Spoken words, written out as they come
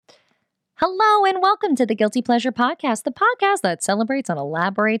Hello and welcome to the Guilty Pleasure Podcast, the podcast that celebrates and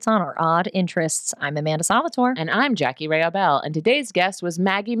elaborates on our odd interests. I'm Amanda Salvatore. And I'm Jackie Ray Bell. And today's guest was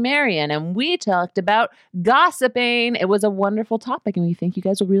Maggie Marion. And we talked about gossiping. It was a wonderful topic, and we think you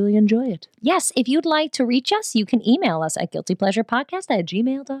guys will really enjoy it. Yes, if you'd like to reach us, you can email us at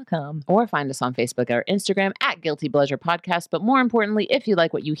guiltypleasurepodcast@gmail.com. Or find us on Facebook or Instagram at Guilty Pleasure Podcast. But more importantly, if you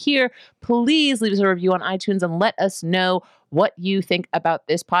like what you hear, please leave us a review on iTunes and let us know what you think about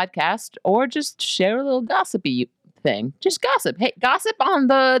this podcast, or just share a little gossipy thing. Just gossip. Hey, gossip on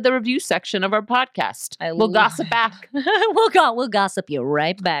the review section of our podcast. We'll gossip back. We'll gossip you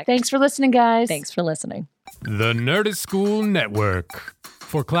right back. Thanks for listening, guys. Thanks for listening. The Nerdist School Network.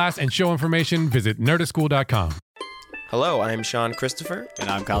 For class and show information, visit nerdistschool.com. Hello, I'm Sean Christopher. And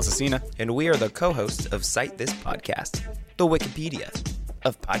I'm Kyle Cecina. And we are the co-hosts of Cite This Podcast, the Wikipedia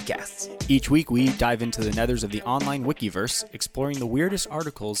of podcasts. Each week, we dive into the nethers of the online Wikiverse, exploring the weirdest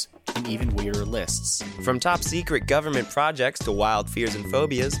articles and even weirder lists. From top secret government projects to wild fears and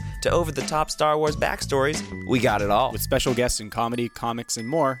phobias to over-the-top Star Wars backstories, we got it all. With special guests in comedy, comics, and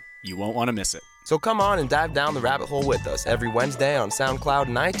more, you won't want to miss it. So come on and dive down the rabbit hole with us every Wednesday on SoundCloud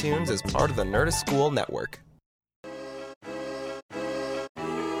and iTunes as part of the Nerdist School Network.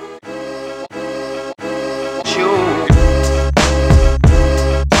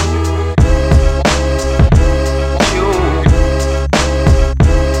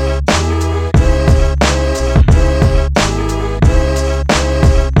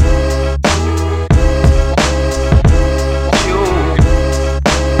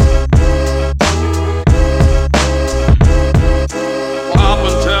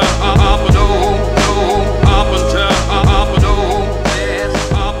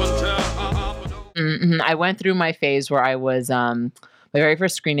 I went through my phase where I was, my very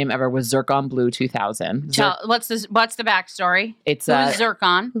first screen name ever was Zircon Blue 2000. What's the backstory? It's Who's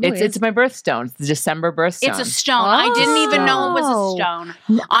Zircon? It's my birthstone. It's the December birthstone. It's a stone. I didn't even know it was a stone.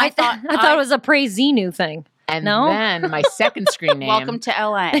 I thought it was a Praise Xenu thing. And No? then my second screen name. Welcome to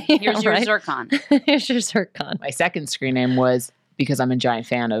LA. Here's your right. Zircon. Here's your Zircon. My second screen name was, because I'm a giant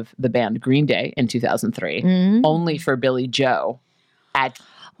fan of the band Green Day in 2003, only for Billy Joe at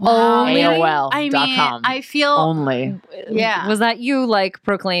AOL.com. I mean, I feel only. Yeah. Was that you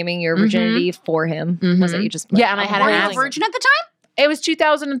proclaiming your virginity for him? Was it you just? Yeah, and I had Were an you a ask. virgin at the time? It was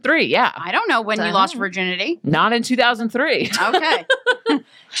 2003, yeah. I don't know when you lost virginity. Not in 2003. Okay.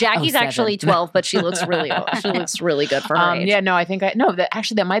 Jackie's 07. actually 12, but she looks really old. She looks really good for her age. Yeah, no,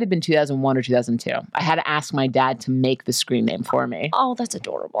 that might have been 2001 or 2002. I had to ask my dad to make the screen name for me Oh, that's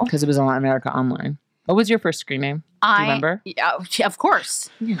adorable. because it was on America Online. What was your first screen name? Do you remember? Yeah, of course.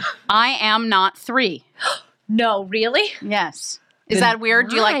 I am not 3. No, really? Yes. Is that weird?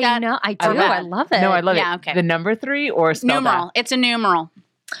 Do you like that? No, I do. Okay. I love it. No, I love Yeah, it. okay. The number 3 or spell Numeral. that? It's a numeral.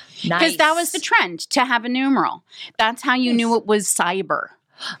 Nice. Because that was the trend, to have a numeral. That's how you knew it was cyber.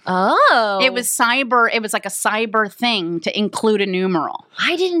 Oh, It was cyber. It was like a cyber thing to include a numeral.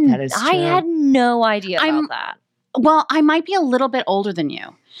 I didn't. That is I true. had no idea about I'm- that. Well, I might be a little bit older than you.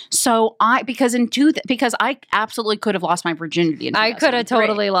 So because I absolutely could have lost my virginity in I could have 2003.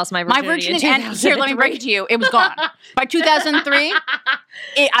 totally lost my My virginity. virginity, and here, let me break it to you. It was gone. By 2003,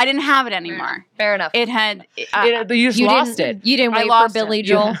 I didn't have it anymore. Fair enough. It had... You just lost it. You didn't I wait for lost Billy it.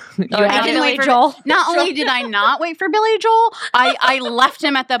 Joel. I I didn't wait for Joel. Not only did I not wait for Billy Joel, I left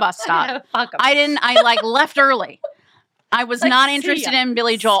him at the bus stop. Fuck 'em. I left early. I was not see interested ya. in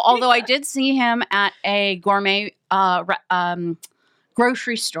Billy Joel, although I did see him at a gourmet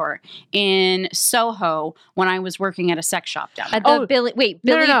grocery store in Soho when I was working at a sex shop down there. At the Billy. Wait,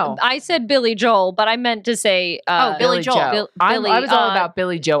 No, Billy. no. I said Billy Joel, but I meant to say. Billy Joel. Joe. I Billy, was all about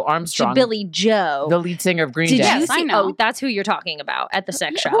Billy Joe Armstrong, Billy Joe. the lead singer of Green Did Day. you Yes, see? I know. Oh, that's who you're talking about at the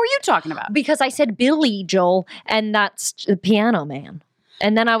sex shop. Who are you talking about? Because I said Billy Joel, and that's the Piano Man.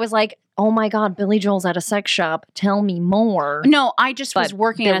 And then I was like, oh my God, Billy Joel's at a sex shop. Tell me more. No, I just was But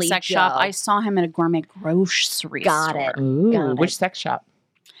working at a Billy sex Joe. shop. I saw him at a gourmet grocery Got store. it. Ooh, Got which it. sex shop?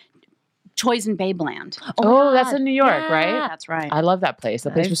 Toys in Babeland. Oh, that's God. in New York, Yeah. right? That's right. I love that place.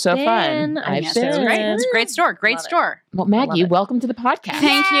 That place was so fun. I've Yes, been. it's great. It's a great store. Great Love it. store. Well, Maggie, it. welcome to the podcast.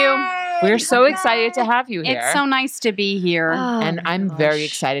 Thank you. We're so excited to have you here. It's so nice to be here. Oh, and my I'm very gosh.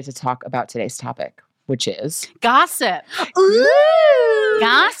 excited to talk about today's topic, which is Gossip. Ooh.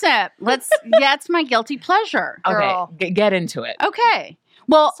 Gossip. That's my guilty pleasure. Girl. okay. Get into it. Okay.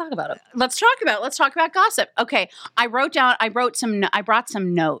 Well, Let's talk about it. let's talk about gossip. Okay. I brought some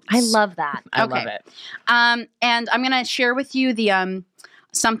notes. I love that. I Okay. love it. And I'm going to share with you the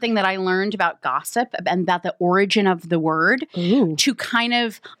something that I learned about gossip and about the origin of the word to kind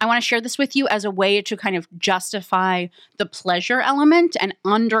of, I want to share this with you as a way to kind of justify the pleasure element and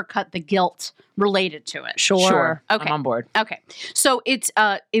undercut the guilt related to it. Sure. Okay. I'm on board. Okay. So it's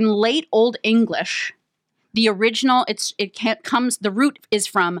in late Old English, the original, the root is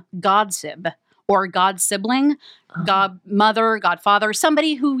from godsib or god sibling, godmother, godfather,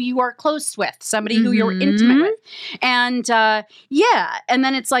 somebody who you are close with, somebody who you're intimate with. And and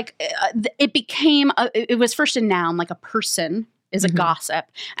then it's like, it became, it was first a noun, like a person is a gossip,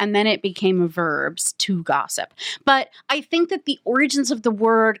 and then it became verbs to gossip. But I think that the origins of the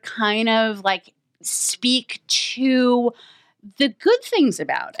word kind of like speak to the good things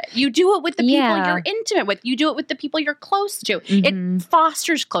about it. You do it with the people you're intimate with. You do it with the people you're close to. It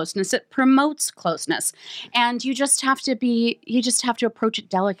fosters closeness. It promotes closeness. And you just have to approach it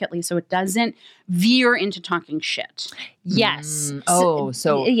delicately so it doesn't veer into talking shit. Yes.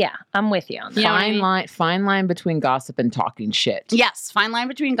 So yeah, I'm with you on that. You know what I mean? fine line between gossip and talking shit. Yes, fine line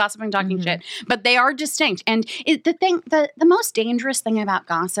between gossip and talking shit, but they are distinct. And the most dangerous thing about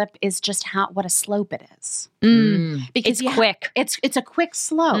gossip is just what a slope it is. Because It's quick. It's a quick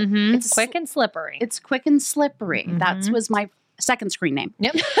slope. It's Quick and slippery. It's quick and slippery. That was my second screen name.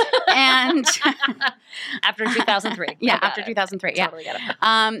 Yep. And After 2003. yeah, I got after it. 2003. Yeah. Totally got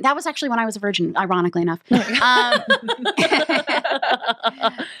it. That was actually when I was a virgin, ironically enough.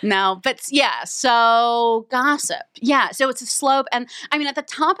 No, but yeah, so gossip. Yeah, so it's a slope. And I mean, at the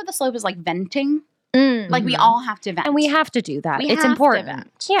top of the slope is like venting. Like we all have to vent. And we have to do that. We It's have to important.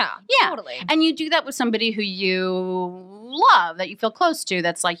 vent. Yeah. Yeah. Totally. And you do that with somebody who you love, that you feel close to,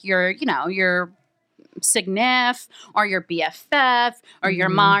 that's like your signif or your BFF or your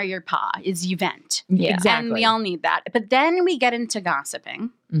ma or your pa, is you vent. Yeah. Exactly. And we all need that. But then we get into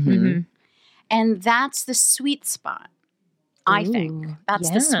gossiping, and that's the sweet spot. I think that's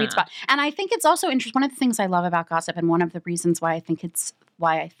the sweet spot. And I think it's also interesting. One of the things I love about gossip, and one of the reasons why I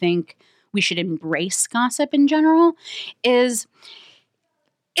think we should embrace gossip in general, is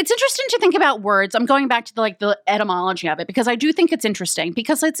it's interesting to think about words. I'm going back to the etymology of it, because I do think it's interesting,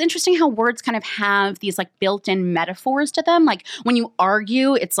 because it's interesting how words kind of have these like built-in metaphors to them. Like when you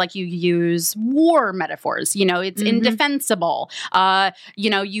argue, it's like you use war metaphors, it's indefensible.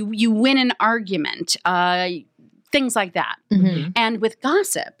 You win an argument, things like that. And with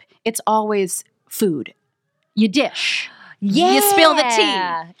gossip, it's always food. You dish. Yeah. You spill the tea.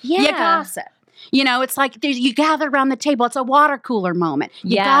 Yeah. You gossip. It's like you gather around the table. It's a water cooler moment.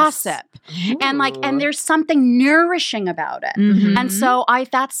 You gossip. And there's something nourishing about it. And so I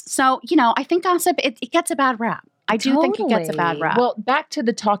think gossip, it gets a bad rap. I do think it gets a bad rap. Well, back to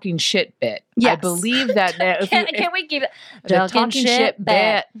the talking shit bit. Yes. I believe that Can we keep it? the talking shit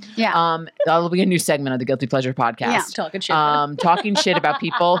bit. Yeah. That'll be a new segment of the Guilty Pleasure podcast. Yeah. Talking shit. Talking shit about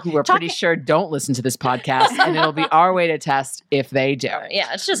people who we're pretty sure don't listen to this podcast, and it'll be our way to test if they do.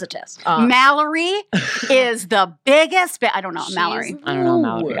 Yeah, it's just a test. Mallory is the biggest bit. I don't know Mallory. I don't know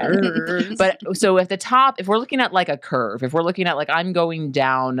Mallory either. But so at the top, if we're looking at like a curve, if we're looking at like I'm going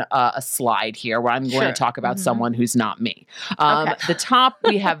down a slide here where I'm going to talk about someone who's not me. The top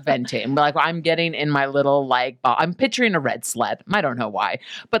we have venting. Like I'm getting in my little I'm picturing a red sled. I don't know why,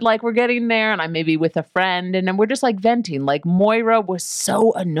 but like we're getting there, and I'm maybe with a friend, and then we're just like venting. Like Moira was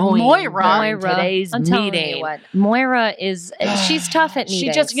so annoying. During today's I'm meeting. telling you what, Moira is. She's tough at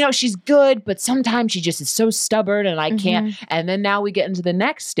meetings. She just, she's good, but sometimes she just is so stubborn, and I can't. And then now we get into the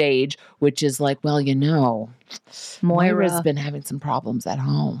next stage, which is like, Moira's been having some problems at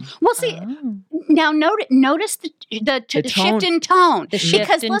home. Well, see, now notice the shift in tone. The shift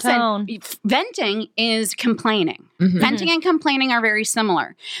because in listen, tone. venting is complaining. Venting and complaining are very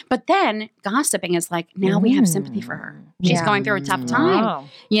similar. But then gossiping is like, now we have sympathy for her. She's going through a tough time.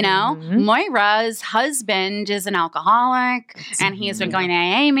 Wow. Moira's husband is an alcoholic, and he has been going to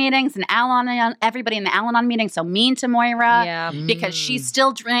AA meetings and everybody in the Al-Anon meeting so mean to Moira because she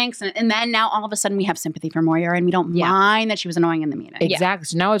still drinks. And then now all of a sudden we have sympathy for Moira, and we don't mind that she was annoying in the meeting. Exactly.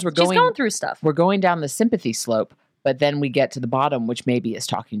 So now as She's going through stuff. we're going down the sympathy slope, but then we get to the bottom, which maybe is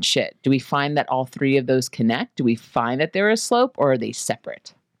talking shit. Do we find that all three of those connect? Do we find that they're a slope, or are they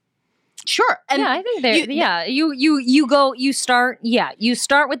separate? Sure. And I think they're, you start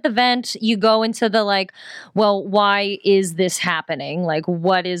with the vent, you go into the like, well, why is this happening? Like,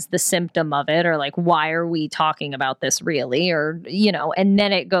 what is the symptom of it? Or like, why are we talking about this really? Or, and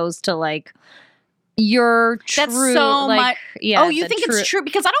then it goes to like, your true. That's so like, much. Yeah. Oh, you think it's true?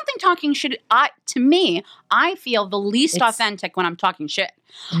 Because I don't think talking shit. To me, I feel the least It's- authentic when I'm talking shit.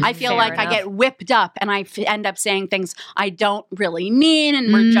 I feel Fair like enough. I get whipped up and I end up saying things I don't really mean,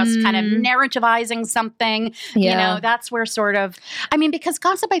 and we're just kind of narrativizing something. Yeah. You know, that's where sort of. I mean, because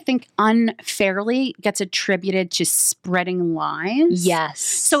gossip, I think, unfairly gets attributed to spreading lies. Yes.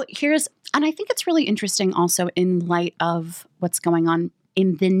 So and I think it's really interesting also in light of what's going on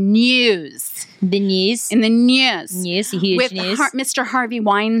in the news. the news. In the news. News, huge With news. Mr. Harvey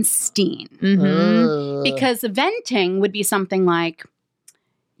Weinstein. Mhm. Because venting would be something like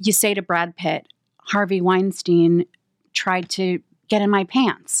you say to Brad Pitt, Harvey Weinstein tried to get in my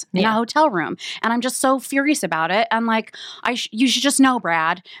pants in a Yeah. hotel room. And I'm just so furious about it. I'm like, you should just know,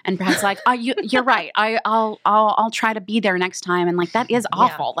 Brad. And Brad's like, you're right. I'll try to be there next time. And like, that is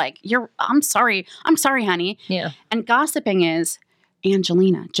awful. Like, I'm sorry. I'm sorry, honey. Yeah. And gossiping is,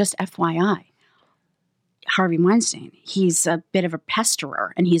 Angelina, just FYI, Harvey Weinstein, he's a bit of a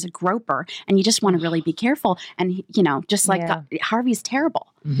pesterer and he's a groper and you just want to really be careful. And, just like Yeah. Harvey's terrible.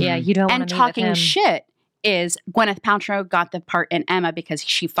 Yeah, you don't want And to talking shit is Gwyneth Paltrow got the part in Emma because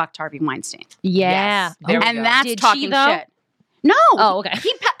she fucked Harvey Weinstein. Yeah. Yes. There we And go. that's Did she, talking though? shit. No. Oh, okay.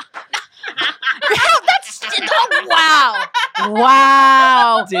 Wow.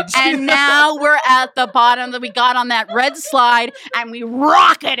 Wow. Did she And now we're at the bottom that we got on that red slide and we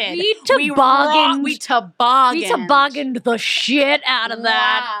rocketed. We tobogganed. We tobogganed. We tobogganed the shit out of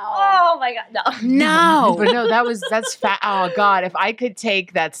that. Wow. Oh my god, no. No. But no, that's fat. Oh God, if I could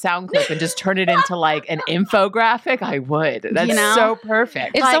take that sound clip and just turn it into like an infographic, I would. That's You know? so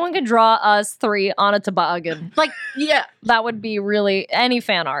perfect. If someone could draw us three on a toboggan, Like, yeah. that would be really any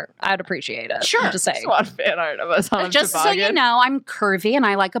fan art. I'd appreciate it. Sure. I'm just saying. Just want fan art of us on a Just so toboggan. you know, I'm curvy and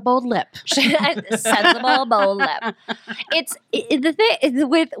I like a bold lip. Sensible bold lip. It's the thing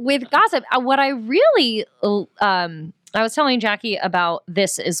with gossip. What I really I was telling Jackie about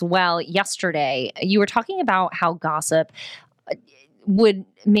this as well yesterday. You were talking about how gossip would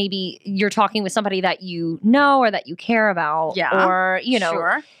maybe you're talking with somebody that you know or that you care about, Yeah. or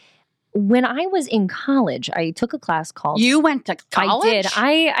Sure. When I was in college, I took a class called. You went to college?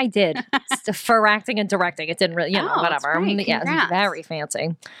 I did for acting and directing. It didn't really, Oh, that's whatever. great. Yeah, it was Congrats. very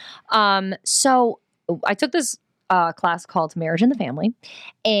fancy. So I took this class called Marriage and the Family,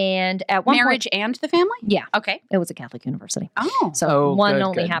 and at one Marriage point, and the family? yeah, Okay. it was a Catholic university. Oh. So Oh, one good,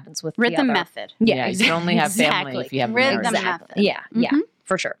 only good. happens with the Rhythm other. method. Yeah, you can only have family exactly. if you have Rhythm marriage. method. Yeah, yeah,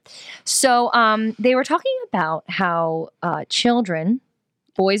 for sure. So they were talking about how children,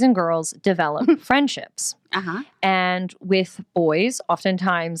 boys and girls, develop friendships. Uh-huh. And with boys,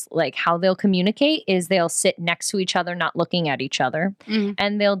 oftentimes, like how they'll communicate is they'll sit next to each other, not looking at each other. Mhm.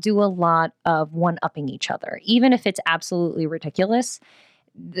 And they'll do a lot of one-upping each other, even if it's absolutely ridiculous.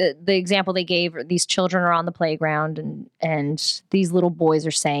 The example they gave, these children are on the playground and these little boys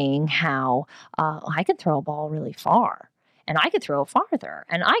are saying how I could throw a ball really far. And I could throw it farther.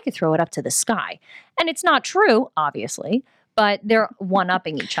 And I could throw it up to the sky. And it's not true, obviously. But they're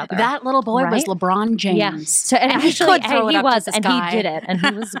one-upping each other. That little boy was Right? LeBron James. Yeah. So, and And he actually, could throw it he up to was, the and sky. he did it, and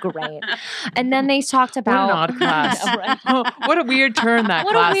he was great. And then they talked What an about odd class. I know, right? Oh, what a weird turn that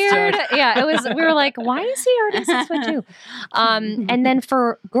What class a weird, took. yeah. It was. We were like, why is he already 6'2"? And then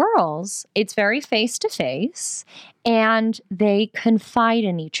for girls, it's very face to face, and they confide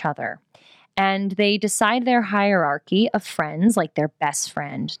in each other. And they decide their hierarchy of friends, like their best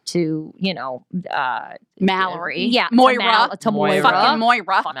friend to, Mallory. yeah, Moira. to Moira. Fucking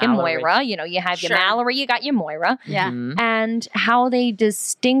Moira. fucking Mallory. Moira. You have your Sure. Mallory, you got your Moira. Yeah. Mhm. And how they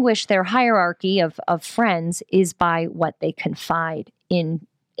distinguish their hierarchy of friends is by what they confide in,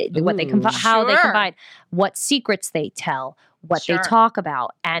 what they confide, how they Sure. confide, what secrets they tell, what Sure. they talk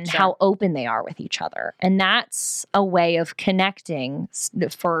about, and Sure. how open they are with each other. And that's a way of connecting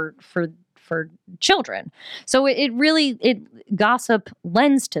for children. So gossip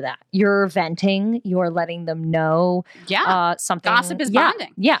lends to that. You're venting, you're letting them know Yeah. something. Gossip is Yeah,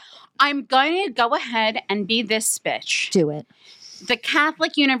 bonding. Yeah, I'm going to go ahead and be this bitch. do it. The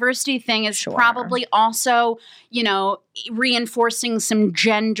Catholic University thing is Sure. probably also, reinforcing some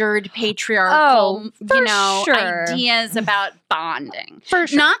gendered patriarchal, for sure. ideas about bonding. For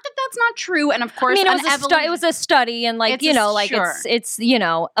sure. Not that that's not true, and of course, I mean, an it was a study, and It's a- sure. it's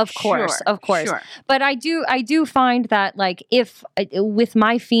of course, Sure, of course. sure. But I do find that like if with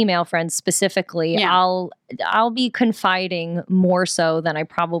my female friends specifically, Yeah. I'll be confiding more so than I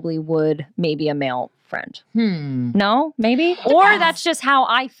probably would maybe a male friend. No, maybe, or that's just how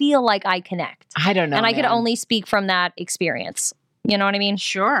I feel like I connect, I don't know. and I could man. only speak from that experience. You know what I mean?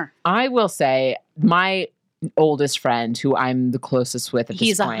 Sure. I will say my oldest friend who I'm the closest with at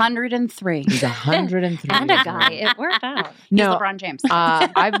He's this point. 103. He's 103. And a guy. It worked out. He's No, LeBron James.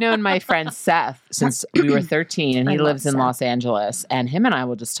 I've known my friend Seth since we were 13, and I he love lives in Seth. Los Angeles. And him and I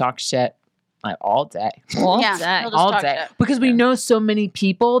will just talk shit like all day. Yeah, day. he'll just All talk day. shit. Because we know so many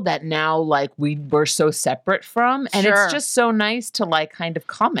people that now like we're so separate from. And Sure. it's just so nice to like kind of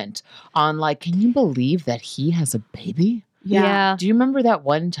comment on like, can you believe that he has a baby? Yeah. Do you remember that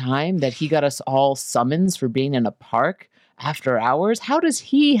one time that he got us all summons for being in a park after hours? How does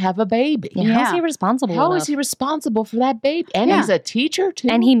he have a baby? Yeah. How's Yeah. he responsible? How enough? is he responsible for that baby? And Yeah. he's a teacher too.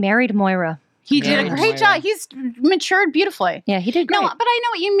 And he married Moira. He did a Yeah. great job. He's matured beautifully. Yeah, he did great. No, but I know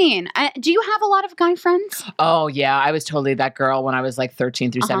what you mean. Do you have a lot of guy friends? Oh, yeah. I was totally that girl when I was like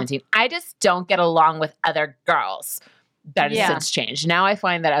 13 through 17. I just don't get along with other girls. That has Yeah. since changed. Now I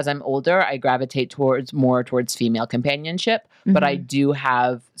find that as I'm older, I gravitate more towards female companionship. But I do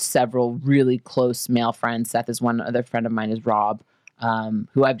have several really close male friends. Seth is one. Other friend of mine is Rob,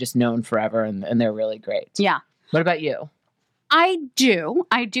 who I've just known forever, and they're really great. Yeah. What about you? I do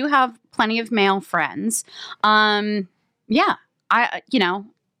have plenty of male friends. Yeah.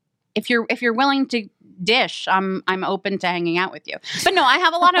 If you're willing to dish, I'm open to hanging out with you. But no, I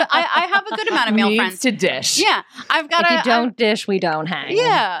have a lot of I have a good amount of male Needs friends. to dish. Yeah. I've got if you don't dish, we don't hang.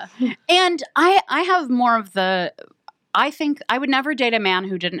 Yeah. And I have more of the I think I would never date a man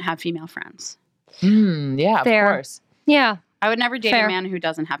who didn't have female friends. Yeah, Fair. of course. Yeah. I would never date Fair. a man who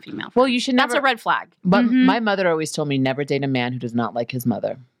doesn't have female friends. Well, you should That's never. a red flag. But Mhm. my mother always told me never date a man who does not like his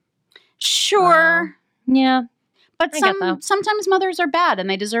mother. Sure. Yeah. But I get that. sometimes mothers are bad and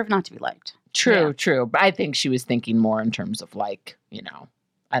they deserve not to be liked. True. But I think she was thinking more in terms of like,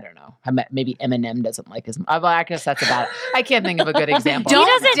 I don't know. Maybe Eminem doesn't like his. Well, I guess that's about it. I can't think of a good example. Don't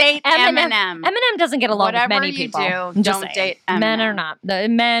doesn't- date Eminem. Eminem doesn't get along Whatever with many you people. do, I'm just don't saying. date Men or Eminem. not. The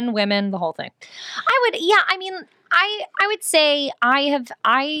men, women, the whole thing. I would say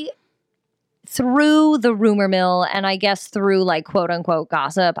I through the rumor mill and I guess through like quote unquote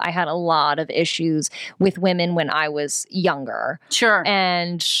gossip, I had a lot of issues with women when I was younger. Sure.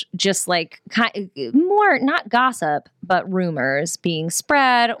 And just like more not gossip, but rumors being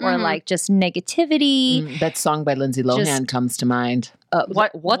spread or Mhm. like just negativity. That song by Lindsay Lohan Just- comes to mind.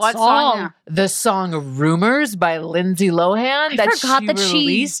 What song? song? The song "Rumors" by Lindsay Lohan that forgot she that she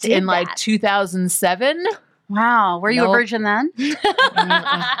released did in like that. 2007. Wow. Were you a Nope. virgin then?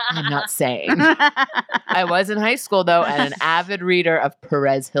 I'm not saying. I was in high school though, and an avid reader of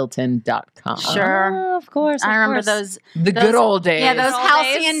PerezHilton.com. Sure. Oh, of course. I of remember course. those. The Those- good old days. Yeah, those Good old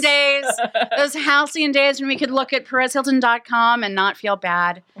halcyon days. Those halcyon days when we could look at PerezHilton.com and not feel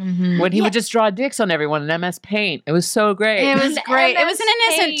bad. when he would just draw dicks on everyone in MS Paint. It was so great. It was great. It was an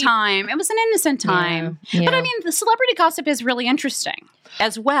innocent MS time. It was an innocent time. Yeah. But I mean, the celebrity gossip is really interesting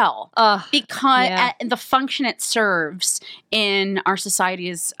as well. Because Yeah. the function it serves in our society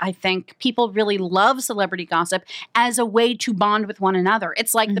is, I think, people really love celebrity gossip as a way to bond with one another.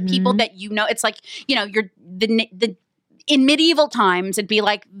 It's like the people that it's like, you're the in medieval times, it'd be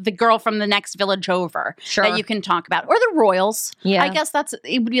like the girl from the next village over Sure. that you can talk about, or the royals. Yeah. I guess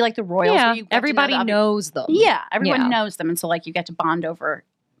it would be like the royals. Yeah. where you get to know Everybody the other- knows them. Yeah, everyone Yeah. knows them, and so like you get to bond over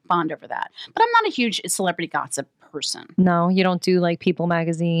that. But I'm not a huge celebrity gossip person. No, you don't do like People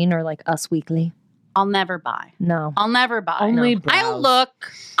Magazine or like Us Weekly. I'll never buy. No. I'll never buy. Only I'll browse.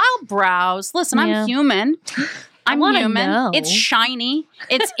 look. I'll browse. Listen, Yeah. I'm human. I'm wanna human. know. It's shiny.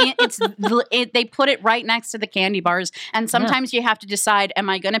 They put it right next to the candy bars, and sometimes you have to decide: am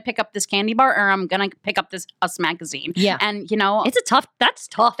I going to pick up this candy bar, or am I going to pick up this Us magazine? Yeah. And That's tough.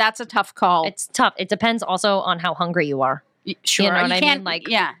 that's a tough call. It's tough. It depends also on how hungry you are. Sure, you know what I mean? can't Like,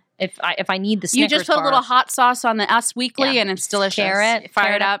 yeah. If I need the You Snickers just put a bar, little hot sauce on the Us Weekly, Yeah. and it's delicious. carrot,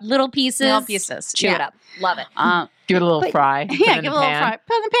 fire it up. little pieces, chew Yeah. it up. Love it. Give it a little But- fry. put Yeah, it in give a a little pan. fry.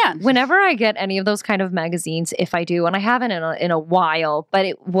 Put it in the pan. Whenever I get any of those kind of magazines, if I do, and I haven't in a while, but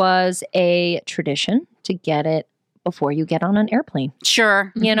it was a tradition to get it before you get on an airplane.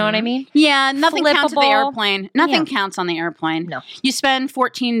 Sure. You know what I mean? Yeah, nothing counts at the Flippable. airplane. Nothing Yeah. counts on the airplane. No. You spend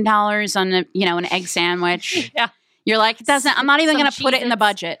 $14 on an egg sandwich. Yeah. You're like, it doesn't. I'm not even Some going to put it in the Cheez-Its.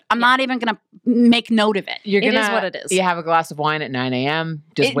 budget. I'm not even going to make note of it. You're It is gonna, what it is. You have a glass of wine at 9 a.m.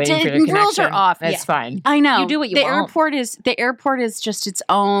 Just It waiting for did- the connection. rules are off. That's Yeah. fine. I know. You do what you the want. Airport is just its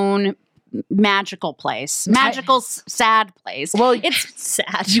own magical place. Magical, sad place. Well, It's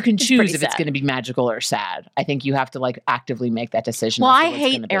sad. you can It's choose pretty if it's sad. going to be magical or sad. I think you have to like actively make that decision. well, as to I what it's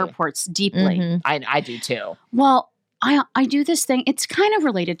hate gonna be. airports deeply. Mhm. I do too. Well, I do this thing. It's kind of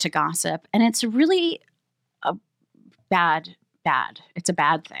related to gossip, and it's really a bad. It's a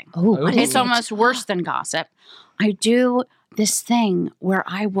bad thing. Oh, what is It's it? almost worse than gossip. I do this thing where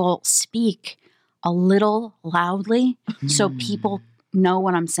I will speak a little loudly so people know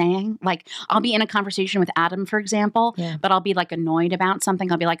what I'm saying. Like, I'll be in a conversation with Adam, for example, but I'll be like annoyed about something.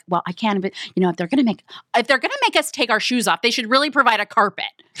 I'll be like, well, I can't, but if they're gonna make us take our shoes off, they should really provide a carpet.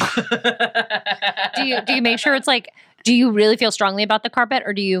 Do you make sure it's like, do you really feel strongly about the carpet,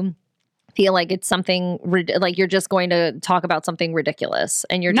 or do you feel like it's something like you're just going to talk about something ridiculous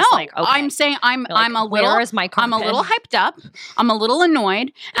and you're just like, okay. I'm saying I'm a little, where is my carpet? I'm a little hyped up. I'm a little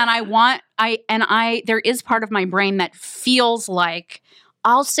annoyed, and there is part of my brain that feels like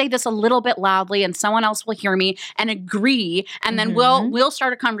I'll say this a little bit loudly and someone else will hear me and agree, and then we'll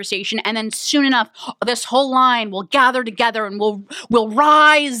start a conversation, and then soon enough this whole line will gather together and we'll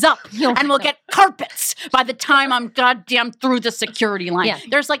rise up and we'll get carpets by the time I'm goddamn through the security line.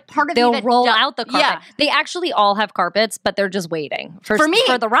 There's like part of they'll me that roll out the carpet. Yeah. They actually all have carpets, but they're just waiting for me,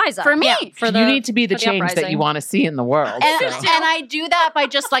 for the rise up. For me. You need to be the change that you want to see in the world. And I do that by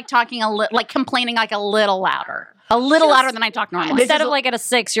just like talking like complaining like a little louder. A little louder than I talk normally. Instead of like at a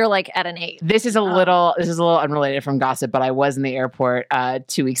 6, you're like at an 8. This is a little unrelated from gossip, but I was in the airport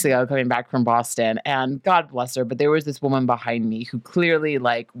 2 weeks ago coming back from Boston, and God bless her, but there was this woman behind me who clearly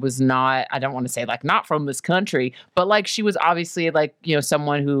like was not, I don't want to say like not from this country, but like she was obviously like,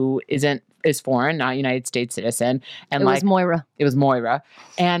 someone who is foreign, not United States citizen. And it was Moira. It was Moira.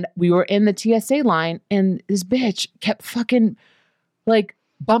 And we were in the TSA line, and this bitch kept fucking like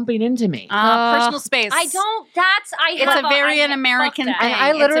bumping into me. Personal space. It's a very an American thing. And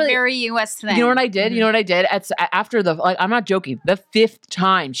I literally, it's a very U.S. thing. You know what I did? After I'm not joking, the 5th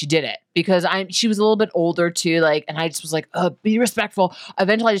time she did it, because she was a little bit older too, like, and I just was like, be respectful.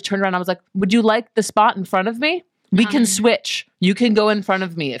 Eventually I just turned around and I was like, would you like the spot in front of me? We can switch. You can go in front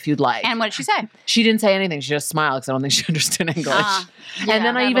of me if you'd like. And what did she say? She didn't say anything. She just smiled because I don't think she understood English. And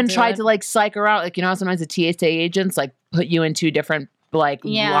then I even tried to like psych her out. Like, sometimes the TSA agents like put you in 2 different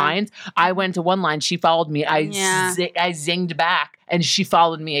lines. I went to one line. She followed me. I zinged back, and she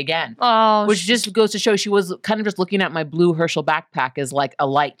followed me again. Oh, which just goes to show she was kind of just looking at my blue Herschel backpack as like a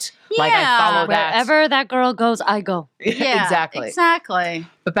light. Like I follow that. Wherever that girl goes, I go. Yeah, exactly.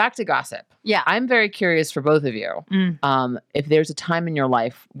 But back to gossip. Yeah, I'm very curious for both of you. If there's a time in your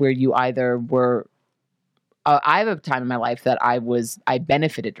life where you either were. I have a time in my life that I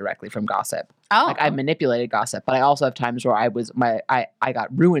benefited directly from gossip. I manipulated gossip, but I also have times where I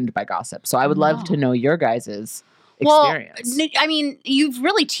got ruined by gossip. So I would love to know your guys' experience. Well, I mean, you've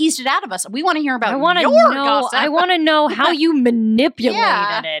really teased it out of us. We want to hear about your gossip. I want to know how you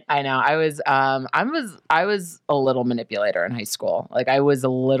manipulated it. I know. I was a little manipulator in high school. Like I was a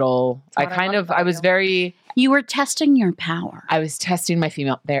little. You were testing your power. I was testing my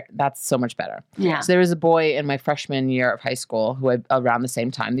female. That's so much better. Yeah. So there was a boy in my freshman year of high school who around the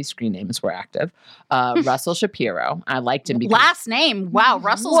same time these screen names were active. Russell Shapiro. I liked him because last name. Wow,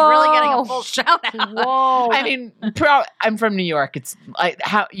 Russell's really getting a full shout out. Whoa. I mean, I'm from New York. It's like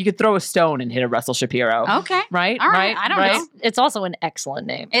how you could throw a stone and hit a Russell Shapiro. Okay. Right. All right. I don't know. It's also an excellent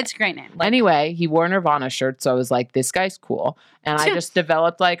name. It's a great name. Anyway, he wore a Nirvana shirt, so I was like, this guy's cool. And I just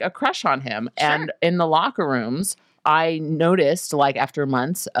developed like a crush on him. Sure. And in the locker rooms, I noticed like after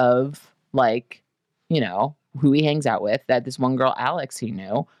months of like, who he hangs out with, that this one girl, Alex, he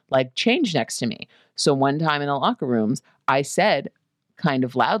knew, like changed next to me. So one time in the locker rooms, I said kind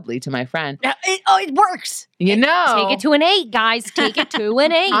of loudly to my friend, it works. Take it to an 8, guys. Take it to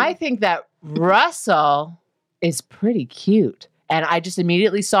an 8. I think that Russell is pretty cute. And I just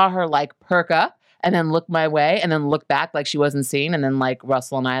immediately saw her like perk up and then look my way and then look back like she wasn't seen. And then like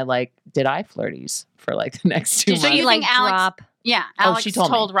Russell and I like did eye flirties for like the next 2 months. So you like Alex? Yeah, Alex she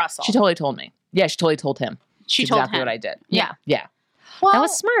told Russell. She totally told me. Yeah, she totally told him. She told exactly him. what I did. Yeah. Yeah. Well, that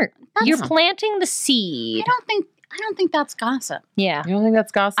was smart. You're planting the seed. I don't think that's gossip. Yeah. You don't think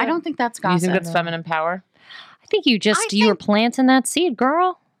that's gossip? I don't think that's gossip. You think that's feminine power? I think you were planting that seed,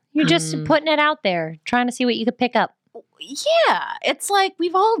 girl. You're just putting it out there, trying to see what you could pick up. Yeah. It's like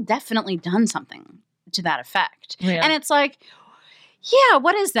we've all definitely done something to that effect. Yeah. And it's like, yeah,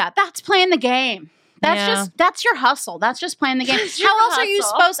 what is that? That's playing the game. That's your hustle. That's just playing the game. How are you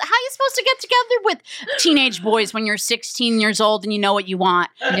supposed to get together with teenage boys when you're 16 years old and you know what you want?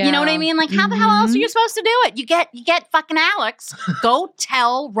 Yeah. You know what I mean? Like how the hell else are you supposed to do it? You get fucking Alex. Go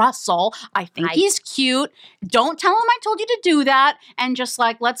tell Russell, I think he's cute. Don't tell him I told you to do that. And just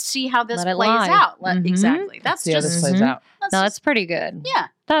like, let's see how this plays out. Exactly. That's see how this plays out. That's pretty good. Yeah.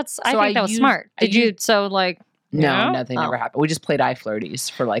 I think that was smart. No, nothing ever happened. We just played eye flirties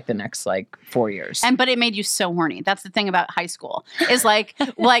for like the next like 4 years. But it made you so horny. That's the thing about high school. Is like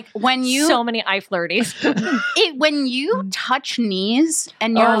when you so many eye flirties. When you touch knees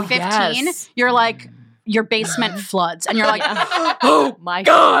and you're 15, you're like your basement floods, and you're like, oh my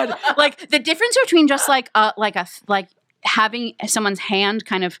God. Like the difference between just like having someone's hand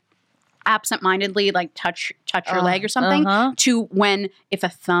kind of absentmindedly like touch your leg or something to when if a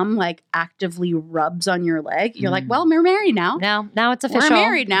thumb like actively rubs on your leg, you're like, well, we're married now. Now it's official. We're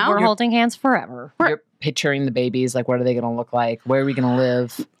married now. We're holding hands forever. You're picturing the babies. Like, what are they going to look like? Where are we going to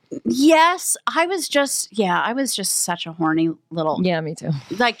live? Yes, I was just such a horny little, Yeah, me too.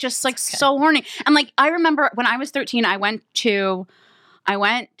 like just like so horny. And like I remember when I was 13,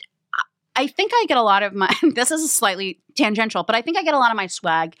 I think I get a lot of my, this is slightly tangential, but I think I get a lot of my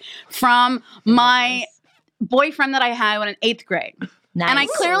swag from my boyfriend that I had in 8th grade. Nice. And I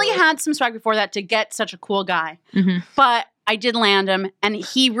clearly had some swag before that to get such a cool guy. Mhm. But I did land him, and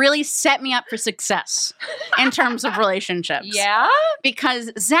he really set me up for success in terms of relationships. Yeah.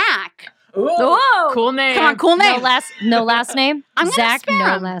 Because Zach, Whoa. Cool name. come on, cool No name. last name. I'm gonna Zach. spare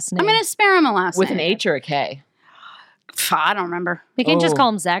No him. last name. I'm going to spare him a last With name. an H or a K? I don't remember. We can just Oh. call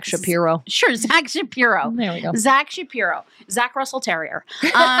him Zach Shapiro. Sure, Zach Shapiro. There we go. Zach Shapiro. Zach Russell Terrier.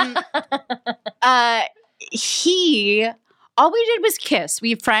 All we did was kiss.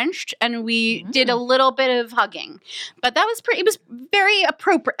 We Frenched and we did a little bit of hugging. But that was it was very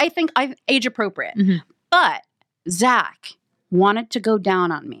appropriate. I think age appropriate. Mhm. But Zach wanted to go down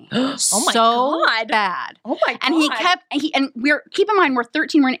on me. Oh my so God. bad. Oh my And he kept, keep in mind, we're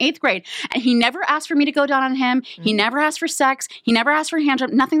 13, we're in 8th grade. And he never asked for me to go down on him. He never asked for sex. He never asked for a hand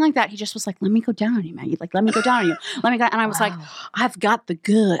job, nothing like that. He just was like, let me go down on you, Maggie. Like, let me go down on you. Let me go. And I was like, I've got the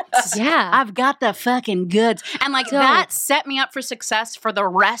goods. Yeah. I've got the fucking goods. And like So- that set me up for success for the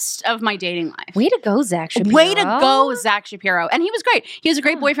rest of my dating life. Way to go, Zach Shapiro. Way to go, Zach Shapiro. And he was great. He was a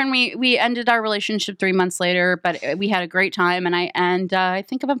great boyfriend. We ended our relationship 3 months later, but we had a great time. And I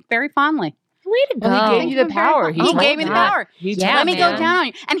think of him very fondly. Way to go. Well, he gave you the power. He told gave me the you. power. He Yeah, told Let me you. go man. down on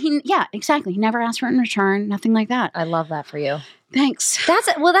you. And exactly. He never asked for it in return. Nothing like that. I love that for you. Thanks. That's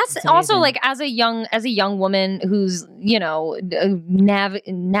That's also amazing. like as a young woman who's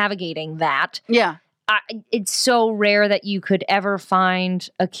navigating that. Yeah. It's so rare that you could ever find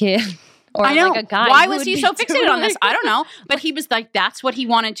a kid or I know. like a guy. Why who was would he be so fixated doing on this? like I don't know. But he was like, that's what he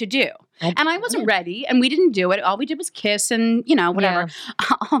wanted to do. And I wasn't ready, and we didn't do it. All we did was kiss and, whatever.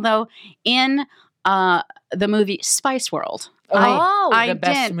 Although in the movie Spice World, I the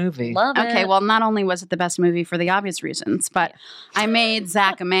best did. movie. Love it. Okay, well, not only was it the best movie for the obvious reasons, but I made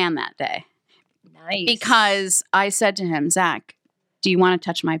Zach a man that day Nice. because I said to him, Zach, do you want to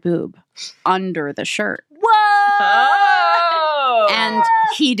touch my boob under the shirt? Oh! And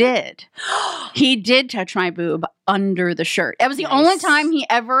he did. He did touch my boob under the shirt. It was the only time he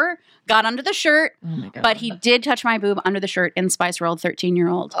ever got under the shirt, Oh my God. but he did touch my boob under the shirt in Spice World,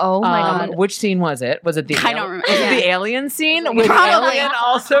 13-year-old. Oh my God. Which scene was it? Was it the I don't remember. Was it Yeah. the alien scene? Was the Probably. alien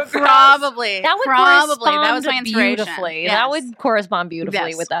also Probably. That would Probably. correspond That was my inspiration. beautifully. Yes. That would correspond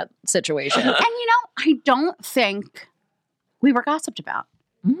beautifully Yes. with that situation. And I don't think we were gossiped about.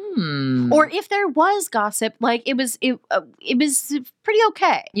 Hmm. Or if there was gossip, like it was pretty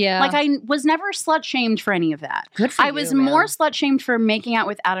okay. Yeah. Like I was never slut shamed for any of that. Good for I you, was man. more slut shamed for making out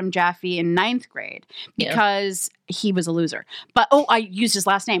with Adam Jaffe in 9th grade Yeah. because he was a loser. But I used his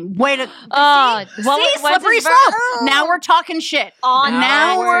last name. Way to what's slippery his slope. ver- Now we're talking shit.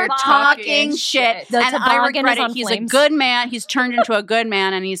 Now we're we're talking shit. The And I toboggan regret is it. on He's flames. a good man. He's turned into a good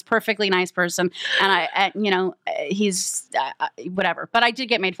man, and he's a perfectly nice person. And he's whatever. But I did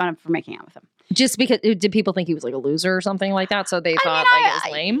get made fun of for making out with him. Just because did people think he was like a loser or something like that? So they thought mean, like it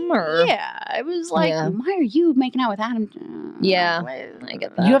was lame or Yeah, it was like, Yeah. why are you making out with Adam? Yeah. What? I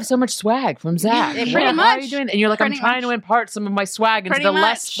get that. You have so much swag from Zach. Yeah, What pretty are you much. doing? And you're like, I'm Pretty trying to much. impart some of my swag into Pretty the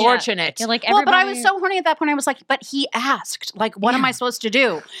less much. Yeah. fortunate. You're like Well, but I everybody- was so horny at that point. I was like, but he asked. Like, what am I supposed to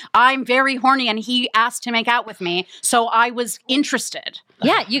do? I'm very horny, and he asked to make out with me, so I was interested.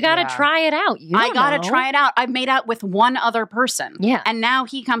 Yeah, you got to Yeah. try it out. You I don't gotta know. try it out. I've made out with one other person. Yeah. And now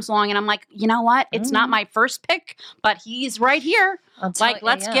he comes along, and I'm like, you know what? It's not my first pick, but he's right here. I'll tell Like, you,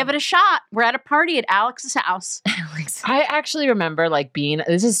 let's yeah. give it a shot. We're at a party at Alex's house. I actually remember like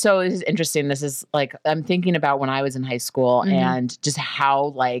this is interesting. This is like, I'm thinking about when I was in high school Mhm. and just how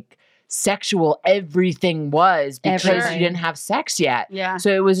like sexual everything was because Everything. you didn't have sex yet. Yeah. So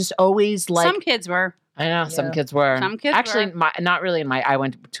it was just always like, Some kids were. I know some Yeah. kids were. Some kids actually were. not really I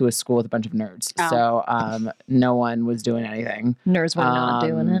went to a school with a bunch of nerds. Oh. So no one was doing anything. Nerds were not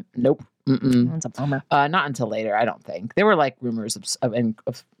doing it. Nope. Mm-mm. That's a bummer. Not until later, I don't think. There were like rumors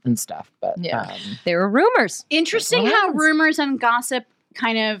and stuff, but Yeah. They were rumors. Interesting Yes. how rumors and gossip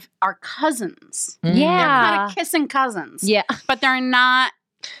kind of are cousins. Mm. They're Yeah. kind of kissing cousins. Yeah, But they're not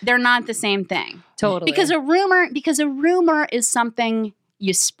the same thing. totally. Because a rumor is something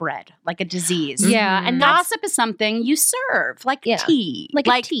you spread like a disease. Yeah, and that's Gossip is something you serve, like Yeah. tea, Like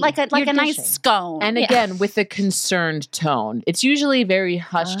a tea. like a You're nice dishing. scone. And Yeah. again, with a concerned tone. It's usually very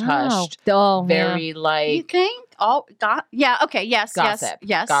hushed, Oh, very you like think? Oh, yeah. Okay. Yes. gossip.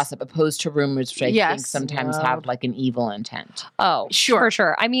 Yes. Gossip, opposed to rumors, which I think Yes. sometimes Love. have like an evil intent. Oh, Sure. for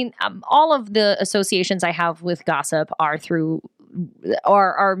sure. I mean, all of the associations I have with gossip are through,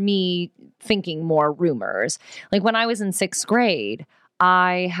 are me thinking more rumors. Like when I was in 6th grade,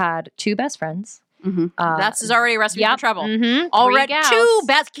 I had 2 best friends. That's already a recipe for trouble. Mm-hmm. Already 2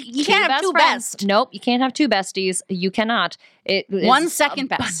 best. You can't have 2 best. Nope, you can't have 2 besties. You cannot. It is 1 second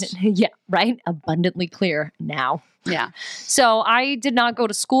best. Yeah, right. Abundantly clear now. Yeah. So I did not go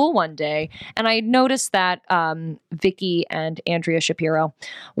to school one day, and I noticed that Vicky and Andrea Shapiro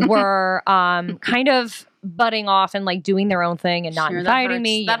were kind of butting off and like doing their own thing and not Sure, that inviting hurts.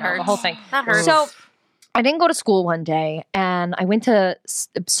 me. That you know, the hurts. whole thing. That hurts. So I didn't go to school one day, and I went to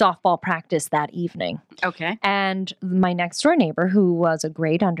softball practice that evening. Okay. And my next door neighbor, who was a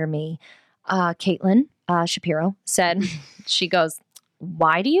grade under me, Caitlin Shapiro, said, she goes,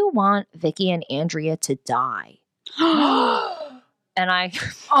 "Why do you want Vicky and Andrea to die?" And I,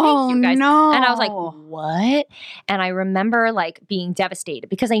 Oh you guys. no! and I was like, "What?" And I remember like being devastated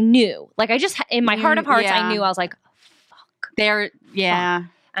because I knew, like, I just in my heart of hearts, Yeah. I knew I was like, "Fuck," "They're yeah."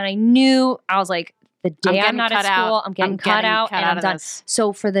 and I knew I was like, the day I'm getting not cut at school, out. I'm getting cut out, and I'm of done. this.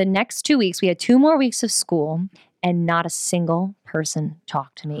 So for the next 2 weeks, we had 2 more weeks of school, and not a single person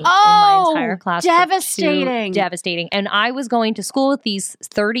talked to me in my entire class. for devastating. devastating. And I was going to school with these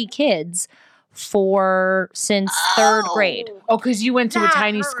 30 kids since 3rd grade. Oh, because you went to a That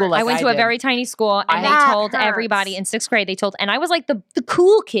tiny school like I went to a did. very tiny school, and That they told hurts. everybody in 6th grade. And I was like the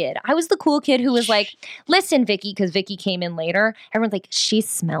cool kid. I was the cool kid who was like, "Listen, Vicky," because Vicky came in later. Everyone's like, "She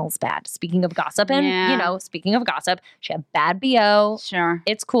smells bad." Speaking of gossip, and Yeah. speaking of gossip, she had bad BO. Sure.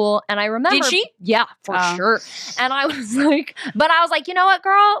 It's cool. And I remember. Did she? Yeah, for Oh. sure. And I was like, you know what,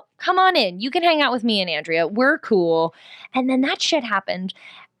 girl? Come on in. You can hang out with me and Andrea. We're cool. And then that shit happened.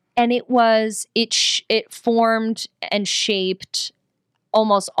 And it formed and shaped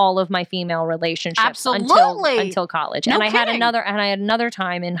almost all of my female relationships Absolutely. until college. No and I had kidding. another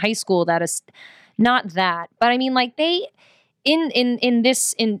time in high school that is not that. But I mean, like, they in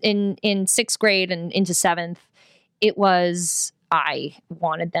 6th grade and into 7th, it was, I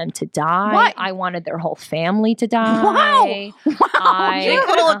wanted them to die. What? I wanted their whole family to die. Wow. You're a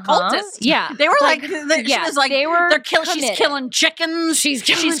little occultist. Yeah. They were like, yeah, she was like, they were she's committed. killing chickens. She's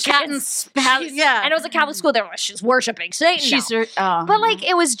killing catting chickens. yeah. And it was a Catholic school. They were like, she's worshiping Satan. She's now. But like,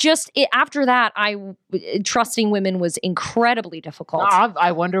 it was just after that, trusting women was incredibly difficult.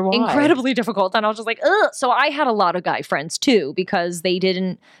 I wonder why. Incredibly difficult. And I was just like, ugh. So I had a lot of guy friends too, because they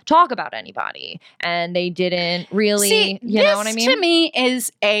didn't talk about anybody and they didn't really, See, you know what I mean? to me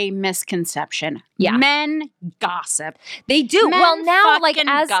is a misconception. Yeah. Men gossip. They do. Men Well, now, like, fucking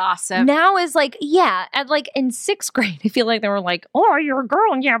as gossip. now is like, yeah, at like in 6th grade, I feel like they were like, "Oh, you're a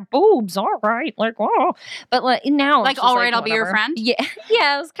girl and you have boobs, all right." Like, oh, but like now, Like, it's just all right, I'll be your whatever. friend? Yeah,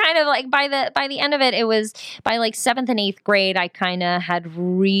 yeah. It was kind of like by the end of it, it was by like 7th and 8th grade, I kind of had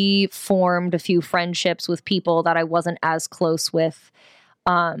reformed a few friendships with people that I wasn't as close with.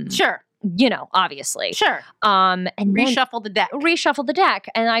 Sure. Obviously. Sure. And then Reshuffle the deck. reshuffle the deck.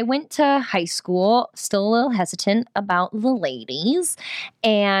 And I went to high school, still a little hesitant about the ladies.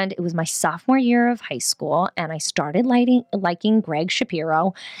 And it was my sophomore year of high school. And I started liking Greg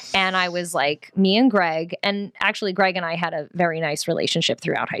Shapiro. And I was like, me and Greg, and actually Greg and I had a very nice relationship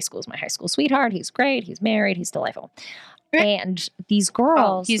throughout high school. He was my high school sweetheart. He's great. He's married. He's delightful. And these Oh,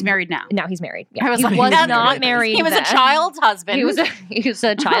 girls. he's married now. Now he's married. Yeah. I was he like, was that's not good. married. He was a then. child's husband. He was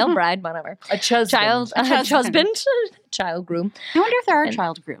a child bride, whatever. A husband. Husband, child groom. I wonder if there are And-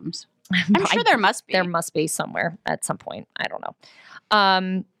 child grooms. I'm sure there must be. There must be somewhere at some point. I don't know.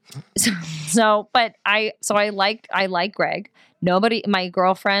 But I like Greg. Nobody, my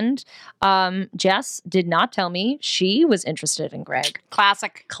girlfriend, Jess, did not tell me she was interested in Greg.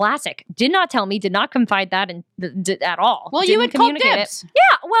 Classic. Did not tell me, did not confide that at all. Well, you Didn't had called communicate it. dibs.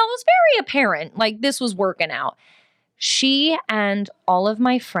 Yeah, well, it was very apparent. Like, this was working out. She and all of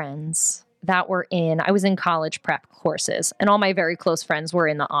my friends that were I was in college prep courses, and all my very close friends were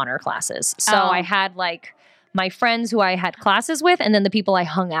in the honor classes. So Oh. I had like my friends who I had classes with, and then the people I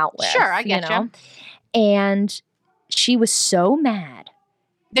hung out with. Sure, I get you. And she was so mad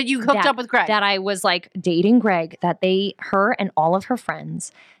That you hooked up with Greg. that I was like dating Greg, that her and all of her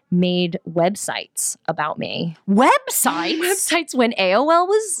friends made websites about me. Websites? Websites when AOL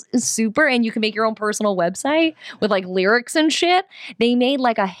was super, and you can make your own personal website with like lyrics and shit. They made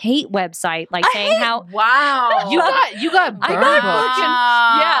like a hate website, like saying how Wow. You got I Burn got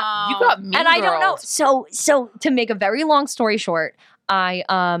Book. yeah, You got Mean and I don't know. Girls. So to make a very long story short,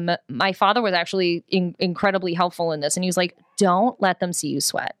 my father was actually incredibly helpful in this, and he was like, "Don't let them see you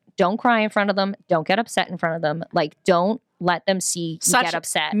sweat. Don't cry in front of them. Don't get upset in front of them. Like, don't let them see you get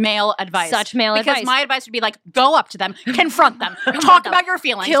upset." Male advice. Such male because advice. my advice would be like, go up to them, confront them, talk about your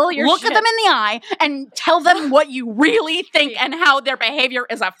feelings, Kill your look shit. at them in the eye, and tell them what you really think and how their behavior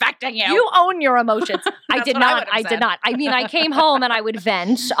is affecting you. You own your emotions. I That's did what I not. would've I said. did not. I mean, I came home and I would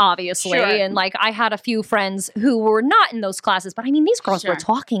vent, obviously. Sure. And like, I had a few friends who were not in those classes, but I mean, these girls Sure. were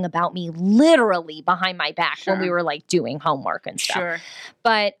talking about me literally behind my back when we Sure. were like doing homework and stuff. Sure.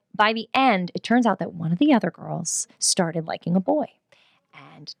 But by the end, it turns out that one of the other girls started liking a boy.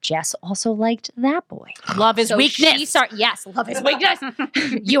 And Jess also liked that boy. Love is So weakness. yes, love is weakness.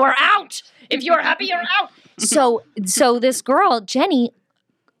 You are out. If you're happy, you're out. So this girl, Jenny,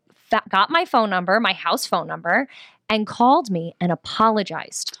 got my phone number, my house phone number, and called me and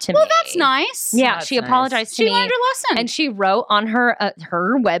apologized to me. Well, that's nice. Yeah, That's she nice. apologized to She me. learned her lesson. And she wrote on her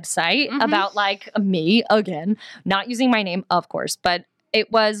website Mhm. about like me again, not using my name, of course, but it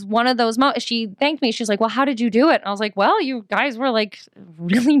was one of those moments. She thanked me. She's like, "Well, how did you do it?" And I was like, "Well, you guys were like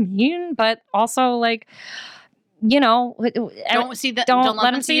really mean, but also like, you know, don't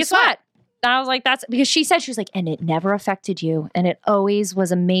let them see you sweat." And I was like, "That's because she said," she was like, "And it never affected you, and it always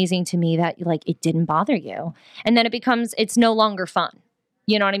was amazing to me that like it didn't bother you." And then it's no longer fun.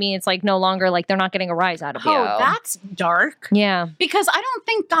 You know what I mean? It's like no longer like they're not getting a rise out of you. Oh, that's dark. Yeah. Because I don't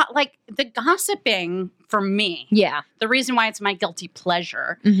think the gossiping for me, Yeah. the reason why it's my guilty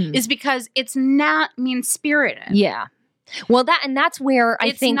pleasure Mhm. is because it's not mean-spirited. Yeah. Well, that's where I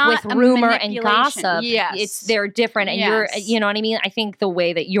It's think not with a rumor and manipulation. gossip, Yes. they're different. And Yes. you know what I mean? I think the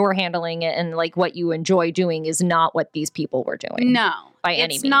way that you're handling it and like what you enjoy doing is not what these people were doing. No. By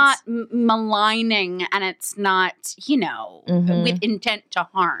any it's means. not maligning and it's not, Mhm. with intent to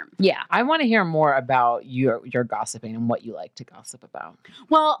harm. Yeah. I want to hear more about your gossiping and what you like to gossip about.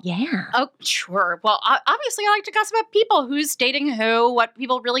 Well, Yeah. oh, sure. Well, obviously, I like to gossip about people, who's dating who, what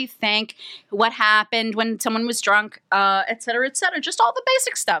people really think, what happened when someone was drunk, et cetera, just all the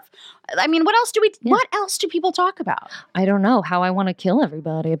basic stuff. I mean, what else do people talk about? I don't know how I want to kill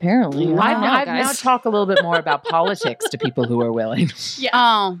everybody, apparently. I don't know, I've now guys. talked a little bit more about politics to people who are willing.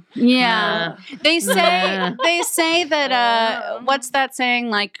 Oh, yeah. They Nah. say that what's that saying?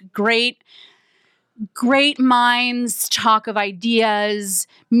 Like great minds talk of ideas,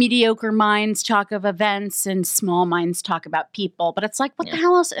 mediocre minds talk of events, and small minds talk about people. But it's like, what the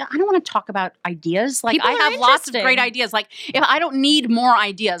hell else? I don't want to talk about ideas. Like People I are have lots of interesting. great ideas. Like if I don't need more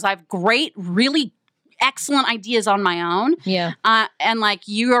ideas, I have great, really excellent ideas on my own. Yeah. And like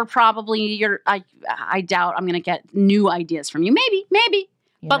I doubt I'm going to get new ideas from you. Maybe.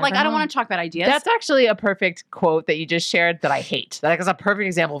 You But like, never I don't know. want to talk about ideas. That's actually a perfect quote that you just shared that I hate. That is a perfect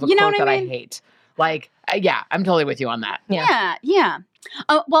example of a You know quote what I that I mean? hate. Like, yeah, I'm totally with you on that. Yeah.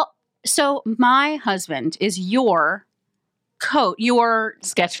 Well, so my husband is your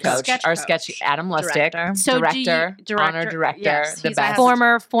Sketch coach, our sketch Adam Lustig, Director. So director, honor director, yes, the he's best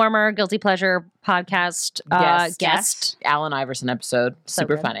Former Guilty Pleasure podcast guest. Alan Iverson episode, So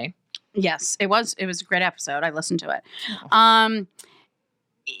super good. funny. Yes, it was a great episode. I listened to it.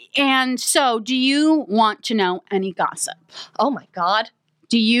 And so, do you want to know any gossip? Oh my God.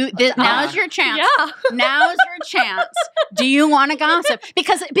 Do you? Now's your chance. Yeah. Now's your chance. Do you want to gossip?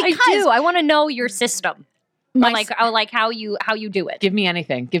 Because I do. I want to know your system. My like how you do it. Give me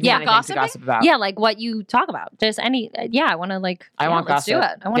anything. Give me Yeah, anything gossiping? to gossip about. Yeah, like what you talk about. Just any. I want to like. I want let's gossip. do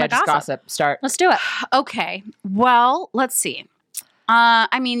it. I want to just gossip. gossip. Start. Let's do it. Okay. Well, let's see.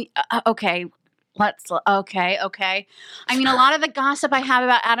 Okay. Okay. I mean, a lot of the gossip I have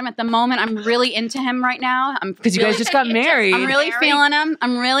about Adam at the moment, I'm really into him right now. Because you guys just got married. I'm really feeling him.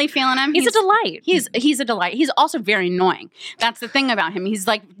 He's a delight. He's a delight. He's also very annoying. That's the thing about him. He's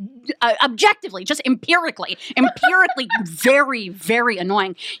like objectively, just empirically, very, very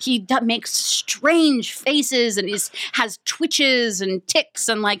annoying. He makes strange faces and has twitches and tics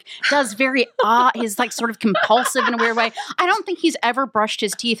and like does very he's like sort of compulsive in a weird way. I don't think he's ever brushed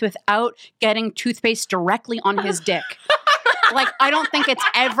his teeth without getting toothpaste directly on his dick. Like, I don't think it's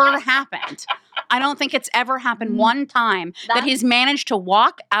ever happened. One time that he's managed to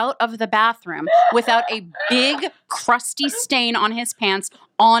walk out of the bathroom without a big, crusty stain on his pants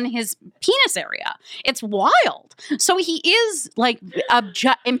on his penis area. It's wild. So he is like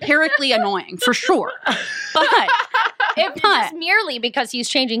empirically annoying for sure. But If just merely because he's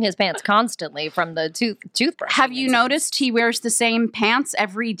changing his pants constantly from the toothbrush. Have you noticed he wears the same pants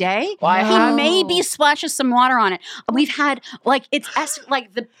every day? Well, He maybe splashes some water on it. We've had like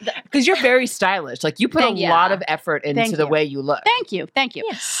because you're very stylish. Like you put a lot of effort into the way you look. Thank you.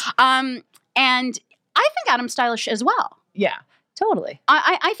 Yes. And I think Adam's stylish as well. Yeah. Totally.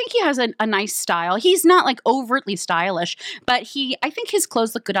 I think he has a nice style. He's not like overtly stylish, but I think his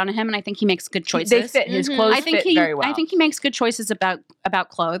clothes look good on him, and I think he makes good choices. They fit. His clothes fit very well. I think he makes good choices about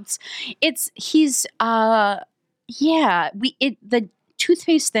clothes. The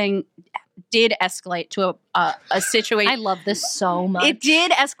toothpaste thing did escalate to a situation. I love this so much. It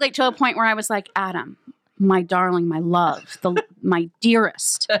did escalate to a point where I was like, Adam, my darling, my love, my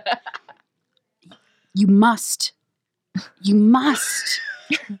dearest, you must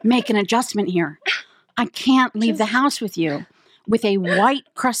make an adjustment here. I can't leave the house with you with a white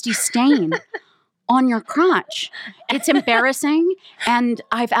crusty stain on your crotch. It's embarrassing, and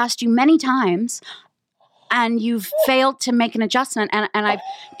I've asked you many times, and you've failed to make an adjustment. And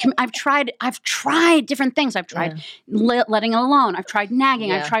I've tried different things. I've tried letting it alone. I've tried nagging.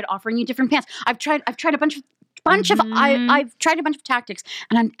 Yeah. I've tried offering you different pants. I've tried a bunch of I've tried a bunch of tactics,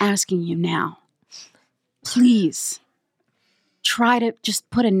 and I'm asking you now, please. Try to just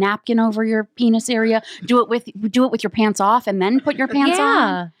put a napkin over your penis area. Do it with your pants off, and then put your pants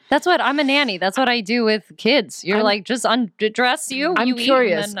on. That's what I'm a nanny. That's what I do with kids. You're like just undress you. I'm you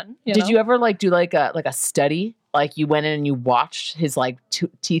curious. Eat, and then, Did you ever do like a study? Like you went in and you watched his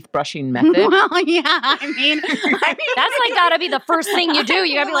teeth brushing method? Well, yeah. I mean, that's like gotta be the first thing you do.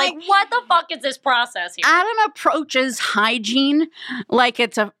 You gotta be like, what the fuck is this process here? Adam approaches hygiene like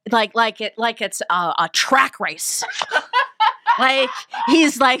it's a track race. Like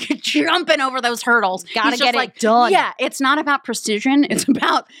he's like jumping over those hurdles. Gotta get it done. Yeah, it's not about precision. It's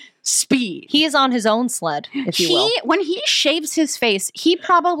about speed. He is on his own sled, if you will. When he shaves his face, he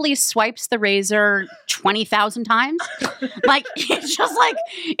probably swipes the razor 20,000 times. Like it's just like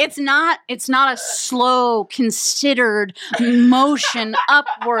it's not a slow, considered motion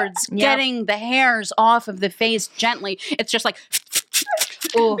upwards, getting the hairs off of the face gently. It's just like.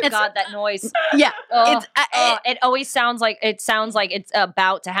 Oh God, that noise! Yeah, it always sounds like it's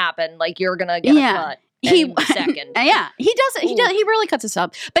about to happen. Like you're gonna get a cut. In a second. Yeah, he does it. He really cuts us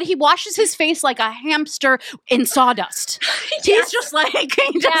up. But he washes his face like a hamster in sawdust. He's just like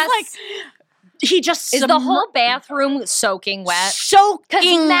he just is the whole bathroom soaking wet?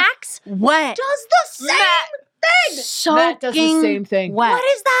 Soaking Max wet. Does the same thing. Soaking Matt does the same thing. Wet. What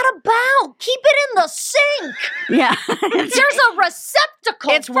is that about? Keep it in the sink. Yeah, there's a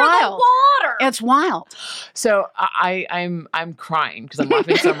receptacle for wild. the water. It's wild. So I'm crying because I'm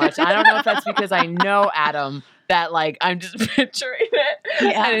laughing so much. I don't know if that's because I know Adam that like I'm just picturing it,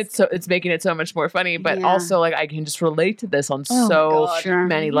 and it's making it so much more funny. But also like I can just relate to this on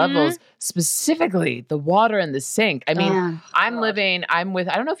many levels. Specifically, the water in the sink. I mean, I'm with.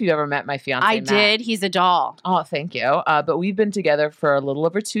 I don't know if you've ever met my fiance. I Matt. did. He's a doll. Oh, thank you. But we've been together for a little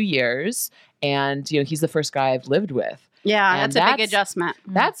over 2 years, and he's the first guy I've lived with. Yeah, and that's a big adjustment.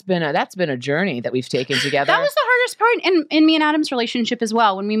 That's been a journey that we've taken together. That was the hardest part in me and Adam's relationship as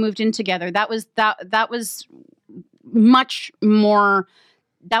well. When we moved in together, that was much more.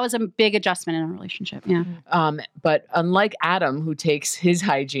 That was a big adjustment in a relationship. Yeah. But unlike Adam, who takes his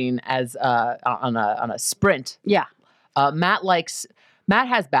hygiene as on a sprint. Yeah. Matt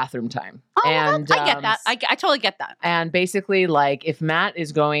has bathroom time. Oh, and I get that. I totally get that. And basically, like, if Matt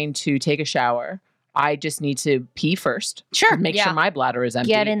is going to take a shower, I just need to pee first. Sure. Make sure my bladder is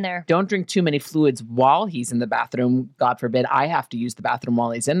empty. Get in there. Don't drink too many fluids while he's in the bathroom. God forbid I have to use the bathroom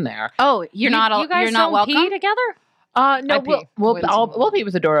while he's in there. Oh, you're not welcome. Pee together? No, we'll pee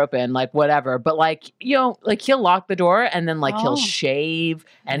with the door open, like whatever. But like he'll lock the door and then he'll shave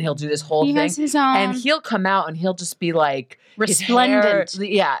and he'll do this whole thing. He has his own. And he'll come out and he'll just be like resplendent.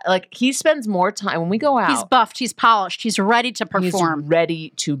 Like he spends more time when we go out. He's buffed. He's polished. He's ready to perform. He's ready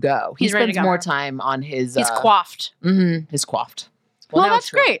to go. He spends more time on his. He's coiffed. He's coiffed. Well, that's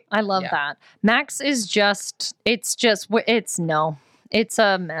great. I love that. Max is just. It's no. It's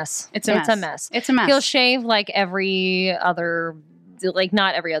a mess. It's a mess. He'll shave like every other, like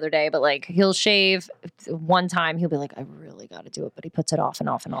not every other day, but like he'll shave one time. He'll be like, I really got to do it. But he puts it off and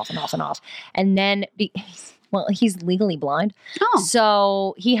off and off and off and off. And then, he's legally blind. Oh.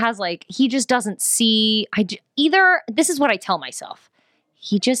 So he has he just doesn't see, this is what I tell myself.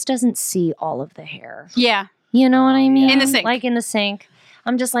 He just doesn't see all of the hair. Yeah. You know what I mean? In the sink. Like in the sink.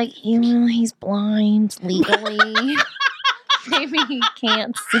 I'm just like, he's blind legally. Maybe he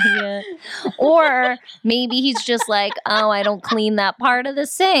can't see it. Or maybe he's just like, oh, I don't clean that part of the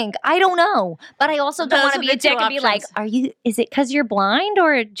sink. I don't know. But I also don't Those want to are be the a dick two and be like, options. is it because you're blind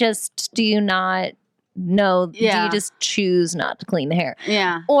or just do you not know? Do Yeah. you just choose not to clean the hair?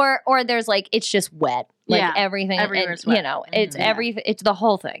 Yeah. Or there's like, it's just wet. Like Yeah. everything, Everywhere's and, wet. you know, it's Yeah. everything. It's the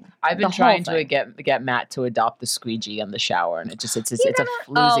whole thing. I've been The whole trying to thing. get Matt to adopt the squeegee in the shower, and it's a losing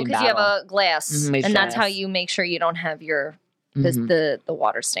Oh, because battle. you have a glass, Mhm, makes and that's how sense. you make sure you don't have your Mhm. the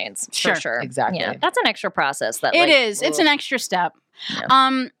water stains. Sure. For sure, Exactly. Yeah, that's an extra process. That It like, is. It's ugh. an extra step. Yeah.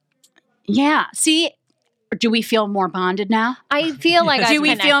 Yeah. See, do we feel more bonded now? I feel like Do I've we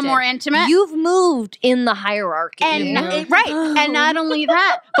feel connected. more intimate? You've moved in the hierarchy, And you know? right, and not only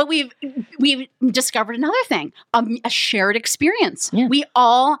that, but we've discovered another thing: a shared experience. Yeah. We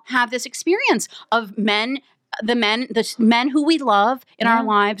all have this experience of the men who we love in our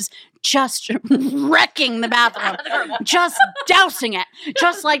lives, just wrecking the bathroom, just dousing it,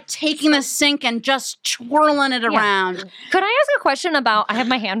 just like taking the sink and just twirling it around. Could I ask a question about? I have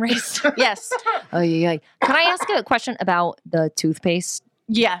my hand raised. Yes, Oh yeah. Could I ask a question about the toothpaste?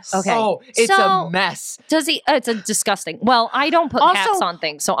 yes. Okay. Oh, it's So- a mess. Does he? It's a disgusting. Well, I don't put Also- caps on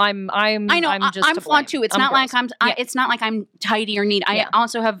things, so I know. I'm just. I'm to flawed blame. too. It's not like gross. it's not like I'm tidy or neat. Yeah. I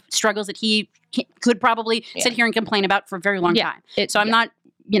also have struggles that he could probably sit here and complain about for a very long Yeah. time. So I'm not,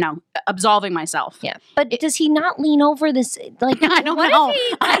 absolving myself. Yeah, but does he not lean over this? Like, I don't what know. If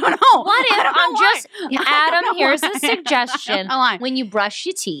he, I don't know. What if I don't know I'm why. just I don't Adam? know Here's why. a suggestion: I don't know why. when you brush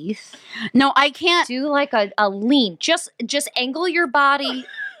your teeth, No, I can't. do like a lean. Just angle your body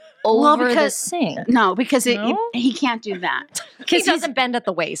over the because- sink. No, because No? he can't do that. He doesn't bend at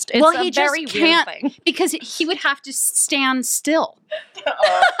the waist. It's Well, a he just very can't- weird thing. Because he would have to stand still.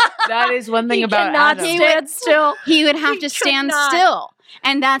 That is one thing He about cannot Adam. stand still. He would have He to could stand not. still,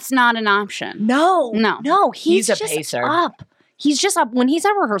 and that's not an option. No, No. He's He's a just pacer. up. He's just up when he's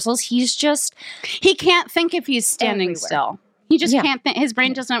at rehearsals. He's just He can't think if he's standing Everywhere. still. He just Yeah. can't think. His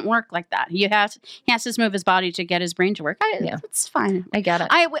brain doesn't work like that. He has to move his body to get his brain to work. Yeah. It's fine. I get it.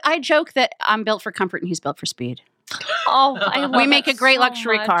 I joke that I'm built for comfort and he's built for speed. Oh, I love We make it a great so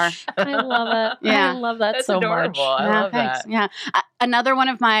luxury much. car. I love it. Yeah. I love that That's so adorable. much. I Yeah, love thanks. that. Yeah. Another one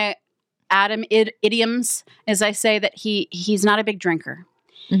of my Adam idioms is I say that he's not a big drinker,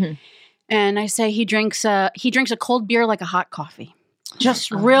 Mhm. and I say he drinks a cold beer like a hot coffee, just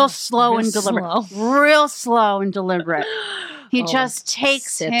real slow real and deliberate, slow. real slow and deliberate. He Oh, just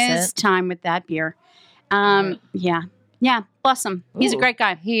takes sips his it. time with that beer. Yeah. Bless him. He's a Ooh. great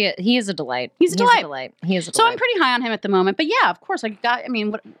guy. He is a delight. He's a delight. He is a So I'm delight. pretty high on him at the moment. But yeah, of course, I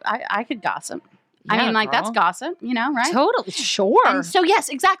could gossip. Yeah, that's girl. gossip, right? Totally sure. And so yes,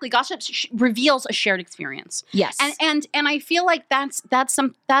 exactly. Gossip reveals a shared experience, yes. and I feel like that's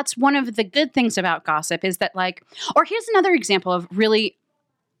one of the good things about gossip is that or here's another example of really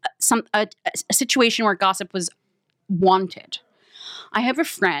a situation where gossip was wanted. I have a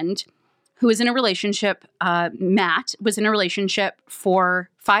friend who is in a relationship. Matt was in a relationship for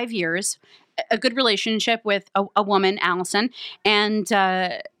 5 years, a good relationship with a woman, Allison, and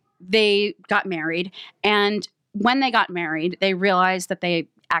they got married. And when they got married, they realized that they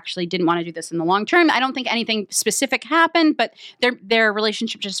actually didn't want to do this in the long term. I don't think anything specific happened, but their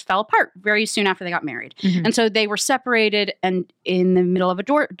relationship just fell apart very soon after they got married. Mhm. And so they were separated and in the middle of a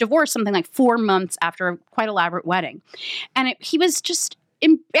divorce, something like 4 months after a quite elaborate wedding. And he was just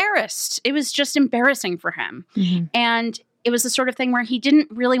embarrassed. It was just embarrassing for him. Mhm. And it was the sort of thing where he didn't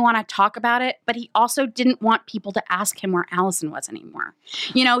really want to talk about it, but he also didn't want people to ask him where Allison was anymore.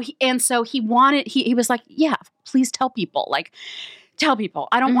 And so he was like, yeah, please tell people. Tell people.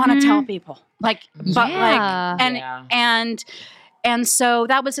 I don't want to tell people. Yeah. And so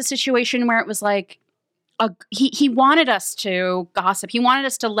that was a situation where it was like, he wanted us to gossip. He wanted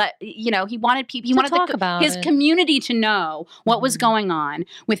us to he wanted people, he To wanted talk about his it. community to know what was going on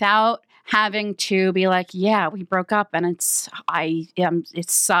without having to be like, yeah, we broke up and it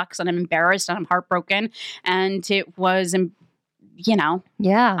sucks and I'm embarrassed and I'm heartbroken. And it was,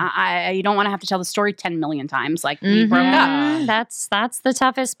 Yeah. you don't want to have to tell the story 10 million times. We broke up. Mhm. That's the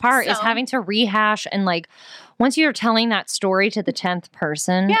toughest part is So- having to rehash and once you're telling that story to the 10th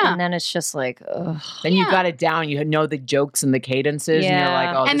person, Yeah. and then it's just like, ugh. Then you got it down. You know the jokes and the cadences, and you're Yeah.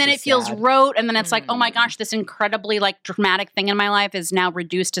 like, oh, And this then is it feels sad. rote, and then it's like, oh my gosh, this incredibly dramatic thing in my life is now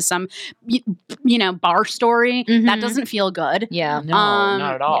reduced to some, bar story. That Mhm. doesn't feel good. Yeah. No,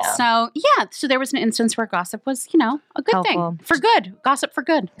 not at all. yeah. So there was an instance where gossip was, a good Helpful. thing for good. Gossip for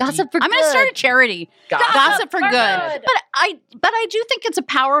good. Gossip for I'm going to start a charity. Gossip for good. good. But I do think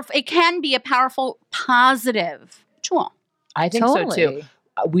it can be a powerful positive tool. I think so too. Totally.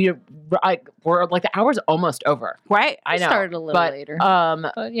 we're like the hour's almost over. Right. I know. Started a little but, later.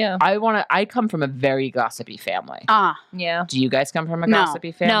 But Yeah. I come from a very gossipy family. Yeah. Do you guys come from a No.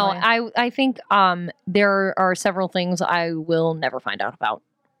 gossipy family? No, I think there are several things I will never find out about.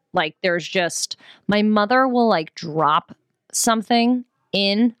 Like there's just my mother will like drop something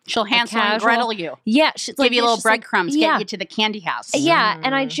in. She'll Hansel and casual- Gretel you. Yeah, she's Give like, you it's little just like- breadcrumbs, yeah. get you to the candy house. Yeah,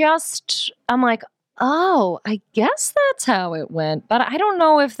 and I'm like, oh, I guess that's how it went. But I don't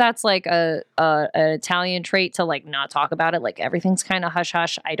know if that's like an Italian trait to like not talk about it. Like everything's kind of hush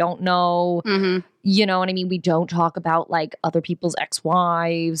hush. I don't know. Mm-hmm. You know what I mean? We don't talk about like other people's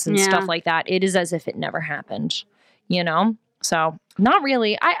ex-wives and Yeah. stuff like that. It is as if it never happened, you know? So not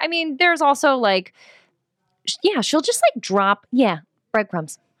really. I mean, there's also like, yeah, she'll just like drop,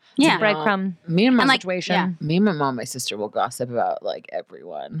 breadcrumbs. Yeah. Breadcrumb Me and my And, like, situation. yeah. me and my mom, my sister will gossip about like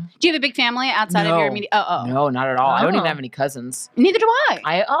everyone. Do you have a big family outside of your No. immediate? Oh. No, not at all. I don't even Oh. have any cousins. Neither do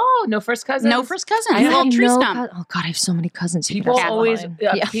I. No first cousins. No first cousins. I Little have tree no stump. oh God, I have so many cousins. You People could ask always, mine.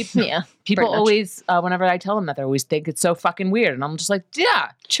 yeah, yeah. people, Yeah. people pretty much. always, whenever I tell them that, they always think it's so fucking weird, and I'm just like, yeah,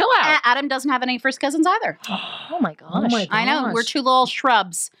 chill out. Adam doesn't have any first cousins either. Oh my gosh. Oh my I know. We're Gosh. two little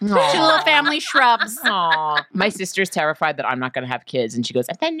shrubs. Aw. Two little family shrubs. Aw. My sister's terrified that I'm not going to have kids, and she goes,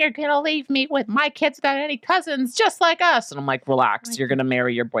 and then you're going to leave me with my kids without any cousins, just like us. And I'm like, relax. You're going to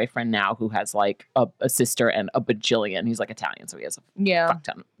marry your boyfriend now, who has like a sister and a bajillion. He's like Italian, so he has a Yeah. fuck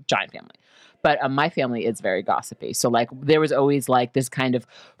ton, giant family. But my family is very gossipy. So like there was always like this kind of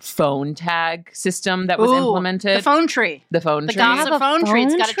phone tag system that was Ooh, implemented. The phone tree. The phone The tree. gossip have a phone tree.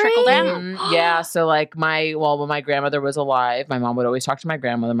 It's phone got to trickle tree? down. Yeah, so like when my grandmother was alive, my mom would always talk to my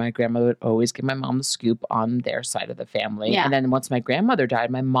grandmother. My grandmother would always give my mom the scoop on their side of the family. Yeah. And then once my grandmother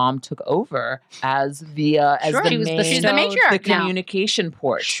died, my mom took over as the Sure. the She was main, the- she's the matriarch the now. communication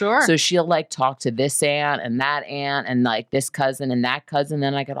port. Sure. So she'll like talk to this aunt and that aunt and like this cousin and that cousin.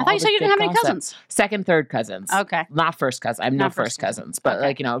 Then I got all I thought you this said you didn't big have any gossip. cousins. Second, third cousins. Okay. Not first cousin. I'm no Not first first cousin. cousins, but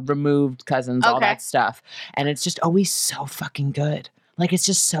Okay. like, removed cousins, all Okay. that stuff. And it's just always so fucking good. Like, it's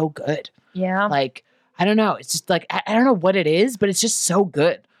just so good. Yeah. Like, I don't know. It's just like, I don't know what it is, but it's just so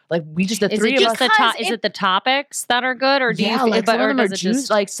good. Like, we just, the Is three it of us. just the Because is it the topics that are good, or do you like but some of or them are does it juicy. just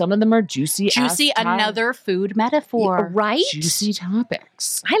Like some of them are juicy. Juicy, another food metaphor. right? juicy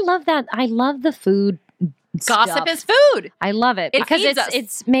topics. I love that. I love the food. Gossip stuff. is food. I love it It because feeds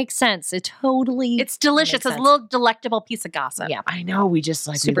it's makes sense. It totally. It's delicious. Makes It's a sense. little delectable piece of gossip. Yeah. I know. We just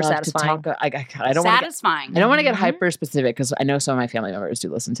like Super we love satisfying. to talk. I don't want to. Satisfying. I don't want to get Mhm. hyper specific because I know some of my family members do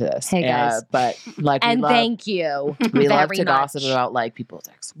listen to this. Hey, guys. but like and we love, thank you. we love very to gossip much. about like people's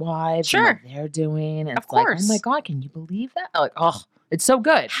ex-wives Sure. and what they're doing. And Of it's like, course. oh my God, can you believe that? Like, oh, it's so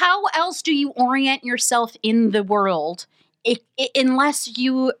good. How else do you orient yourself in the world unless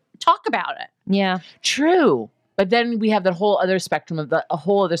you talk about it? Yeah. True. But then we have the whole other spectrum of a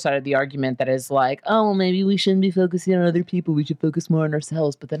whole other side of the argument that is like, oh, well, maybe we shouldn't be focusing on other people. We should focus more on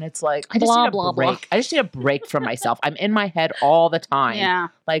ourselves. But then it's like, I just Blah, need a blah, break. blah. I just need a break from myself. I'm in my head all the time. Yeah.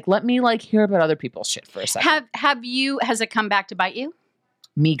 Like, let me like hear about other people's shit for a second. Has it come back to bite you?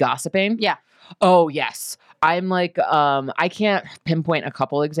 Me gossiping? Yeah. Oh, yes. I'm like, I can't pinpoint a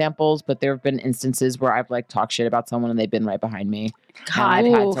couple examples, but there have been instances where I've like talked shit about someone and they've been right behind me. And I've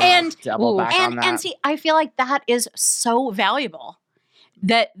had to like, And- double back on that. And see, I feel like that is so valuable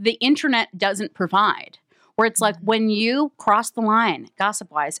that the internet doesn't provide. Where it's like when you cross the line, gossip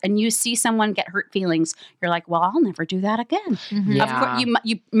wise, and you see someone get hurt feelings, you're like, well, I'll never do that again. Mhm. Yeah. Of course,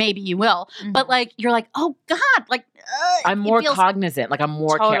 you maybe you will, but like you're like, oh God, like I'm it more feels- cognizant. Like I'm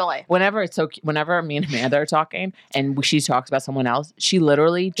more Totally. whenever me and Amanda are talking and she talks about someone else, she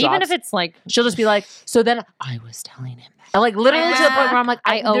literally drops, Even if it's like, she'll just be like, so then I was telling him that. And like literally to the point where I'm like,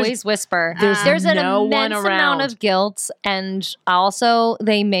 I there's- always whisper. there's an no one immense amount around. of guilt, and also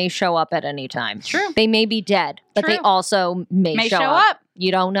they may show up at any time. True. They may be dead, but they True. also may may show show up. up.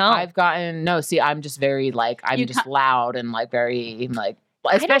 You don't know. I've gotten I'm just very like I'm You just loud and like very like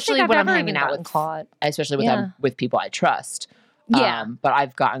I don't think especially I've when I'm ever hanging even out gotten with caught. especially with Yeah. with people I trust. Yeah. But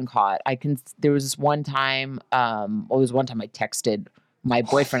I've gotten caught. There was this one time, it was one time I texted my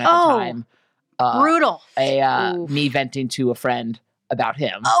boyfriend at the Oh. time, Brutal. Oof. me venting to a friend about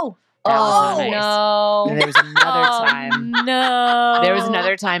him. Oh, That was not nice. no! And there was another time. No, There was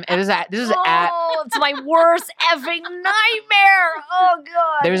another time. This was at. Oh, it's my worst effing nightmare. Oh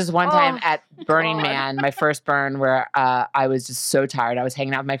god. There was this one time Oh, at Burning God. Man, my first burn, where I was just so tired. I was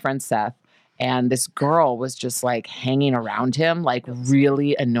hanging out with my friend Seth, and this girl was just like hanging around him, like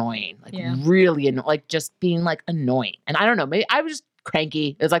really annoying, like Yeah. really like just being like annoying. And I don't know, maybe I was just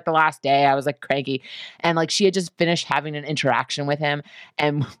cranky. It was like the last day I was like cranky. And like she had just finished having an interaction with him.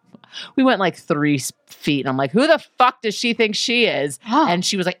 And we went like 3 feet. And I'm like, who the fuck does she think she is? Oh. And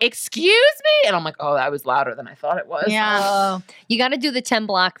she was like, excuse me? And I'm like, oh, that was louder than I thought it was. Yeah. You got to do the 10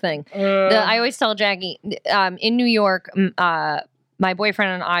 block thing. I always tell Jackie, in New York, my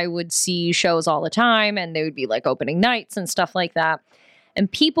boyfriend and I would see shows all the time, and they would be like opening nights and stuff like that. And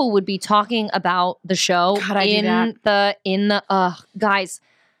people would be talking about the show God, I do that. Guys,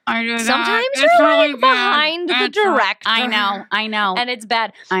 I do that. sometimes It's you're really like bad. behind the It's really- director. I know. And it's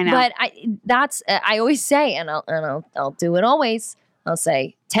bad. I know. But I always say, and I'll do it always. I'll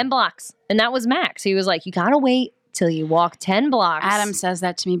say 10 blocks. And that was Max. He was like, you got to wait till you walk 10 blocks. Adam says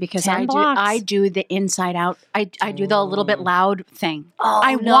that to me because 10 blocks. I do the inside out. I do the little bit loud thing. Oh,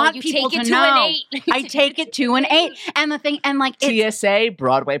 I no, want you people take it to to know. an 8. I take it to an 8. And the thing, and like, it, TSA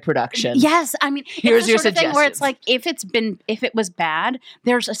Broadway production. yes, I mean, Here's it's the your sort of thing where it's suggestions. like, if it was bad,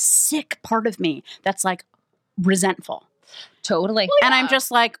 there's a sick part of me that's like resentful. Totally. And I'm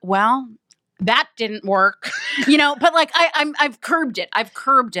just like, well, that didn't work, but like I've curbed it. I've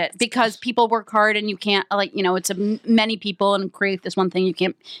curbed it because people work hard and you can't it's many people and create this one thing. You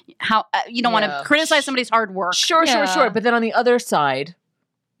can't, you don't want to criticize somebody's hard work. Sure. But then on the other side,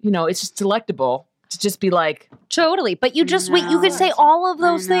 it's just delectable to just be like, Totally. But you just wait. You could say all of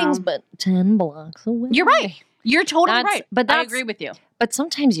those things, but 10 blocks away. You're right. You're totally That's- right. but I that's- agree with you. But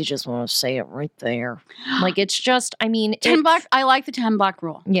sometimes you just want to say it right there. Like it's just, 10 block. I like the 10 block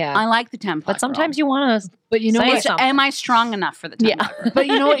rule. Yeah. I like the 10 block. But sometimes you want to. but you know Say what? something. am I strong enough for the 10 block rule? But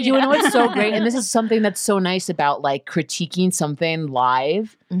you know what? You know what's so great, and this is something that's so nice about like critiquing something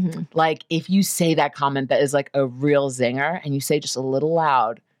live. Like if you say that comment that is like a real zinger, and you say just a little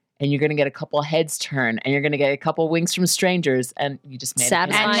loud, and you're gonna get a couple heads turn, and you're gonna get a couple winks from strangers, and you just made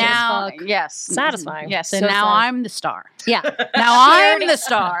Satisfying. And it. now, fuck. yes, Satisfying. Yes. So And now sad. I'm the star. Yeah. Now I'm the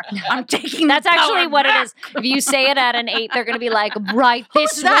star. I'm taking. That's the actually power what back. it is. If you say it at an 8, they're going to be like, right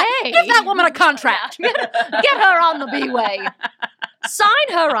this Who's that? way. Give that woman a contract. Get her on the B-way. Sign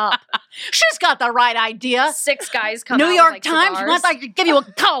her up. She's got the right idea. 6 guys come New out with, York like, Times cigars. wants to give you a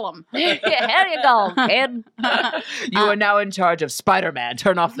column. Yeah, here you go, kid. You are now in charge of Spider-Man.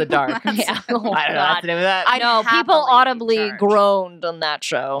 Turn off the dark. Yeah. Oh, I don't know. What's the name of that? I'd No, people happily audibly charge. groaned on that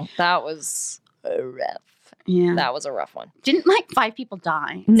show. That was rough. Yeah. That was a rough one. Didn't like 5 people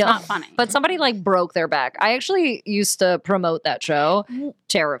die. It's No. not funny. But somebody like broke their back. I actually used to promote that show.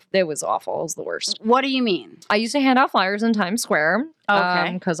 It was awful. It was the worst. What do you mean? I used to hand out flyers in Times Square.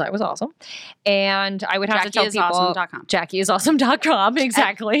 Okay. Because I was awesome. And I would have to tell people. JackieIsAwesome.com. JackieIsAwesome.com.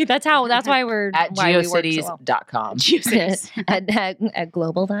 Exactly. That's why we're At why we work so well. geocities.com. at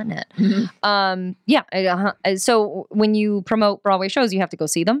global.net. So when you promote Broadway shows, you have to go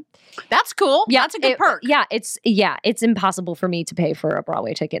see them. That's cool. Yeah, that's a good perk. It's impossible for me to pay for a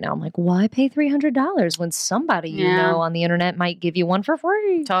Broadway ticket now. I'm like, why pay $300 when somebody you Yeah. know on the internet might give you one for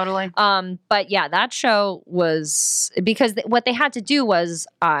free? Totally. But yeah, that show was because what they had to do was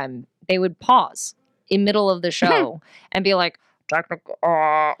they would pause in middle of the show and be like, technical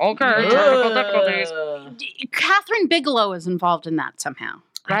difficulties. Catherine Bigelow is involved in that somehow,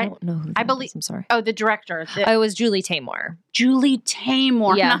 I right? don't know who I that believe- is. I'm sorry. Oh, the director. It was Julie Taymor. Julie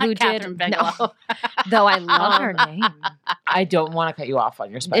Taymor. Yeah, not who did- Catherine Bigelow. Though I love her name. I don't want to cut you off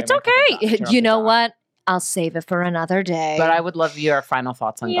on your Spider-Man. It's okay. Turn off You the know dark. what? I'll save it for another day. But I would love your final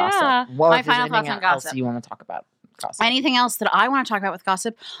thoughts on Yeah. gossip. What My if there's final anything thoughts on else gossip. you want to talk about gossip? Anything else that I want to talk about with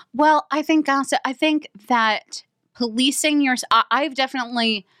gossip? Well, I think that policing your... I've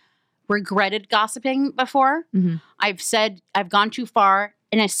definitely regretted gossiping before. Mhm. I've said I've gone too far,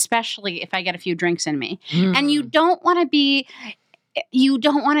 and especially if I get a few drinks in me. Mm. And you don't want to be...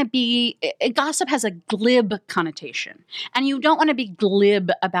 gossip has a glib connotation, and you don't want to be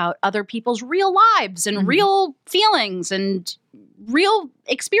glib about other people's real lives and Mhm. real feelings and real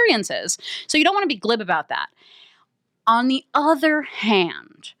experiences. So you don't want to be glib about that. On the other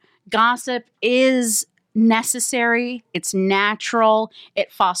hand, gossip is necessary. It's natural.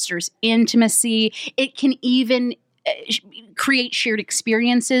 It fosters intimacy. It can even create shared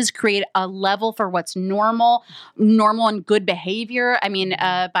experiences, create a level for what's normal and good behavior. I mean,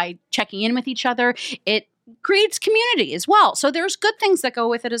 by checking in with each other, it creates community as well. So there's good things that go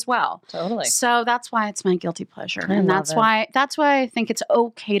with it as well. Totally. So that's why it's my guilty pleasure, I and love that's it. why I think it's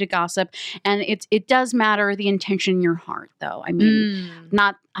okay to gossip, and it does matter the intention in your heart, though. I mean,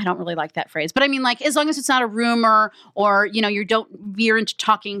 I don't really like that phrase, but I mean, like, as long as it's not a rumor, or you don't veer into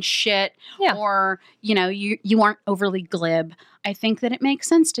talking shit, Yeah. or you aren't overly glib. I think that it makes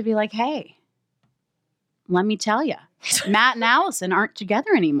sense to be like, hey, let me tell you, Matt and Allison aren't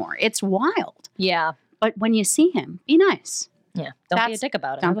together anymore. It's wild. Yeah. But when you see him, be nice. Yeah. Don't be a That's- dick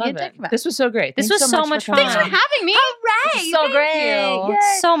about it. don't be a Love dick it. about it. This was so great. This Thanks was so much for fun. Thanks for coming. having me. Hooray! So Thank great. you. Yay.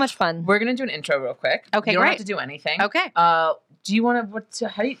 So much fun. We're gonna do an intro real quick. Okay, you don't have great. to do anything. Okay. Do you want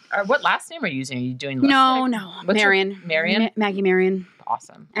to? What last name are you using? Are you doing? No, Lipstick? no. What's your- Marion. Marion? Maggie Marion.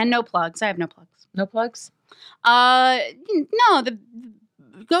 Awesome. And no plugs. I have no plugs. No plugs. No.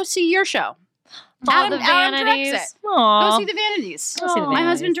 Go see your show. Adam Vanities. directs it. Aw. Go see the Vanities. Go see the My Vanities.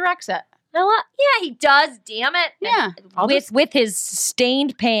 husband directs it. Yeah, he does. Damn it. Yeah. With his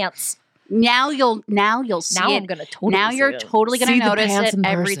stained pants. Now you'll see Now it. I'm gonna totally. Now see you're it. totally gonna See the notice pants it in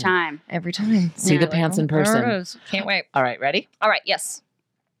every person. time. every time. See the Like, pants in there it person. is. Can't wait. All right, ready? All right. Yes.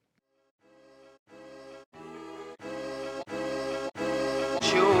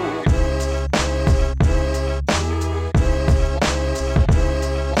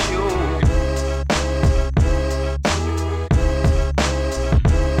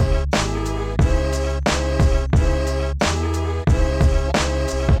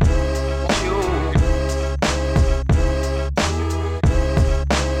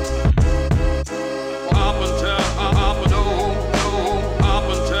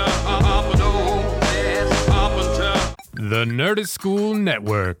 The Nerdist School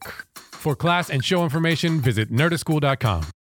Network. For class and show information, visit nerdistschool.com.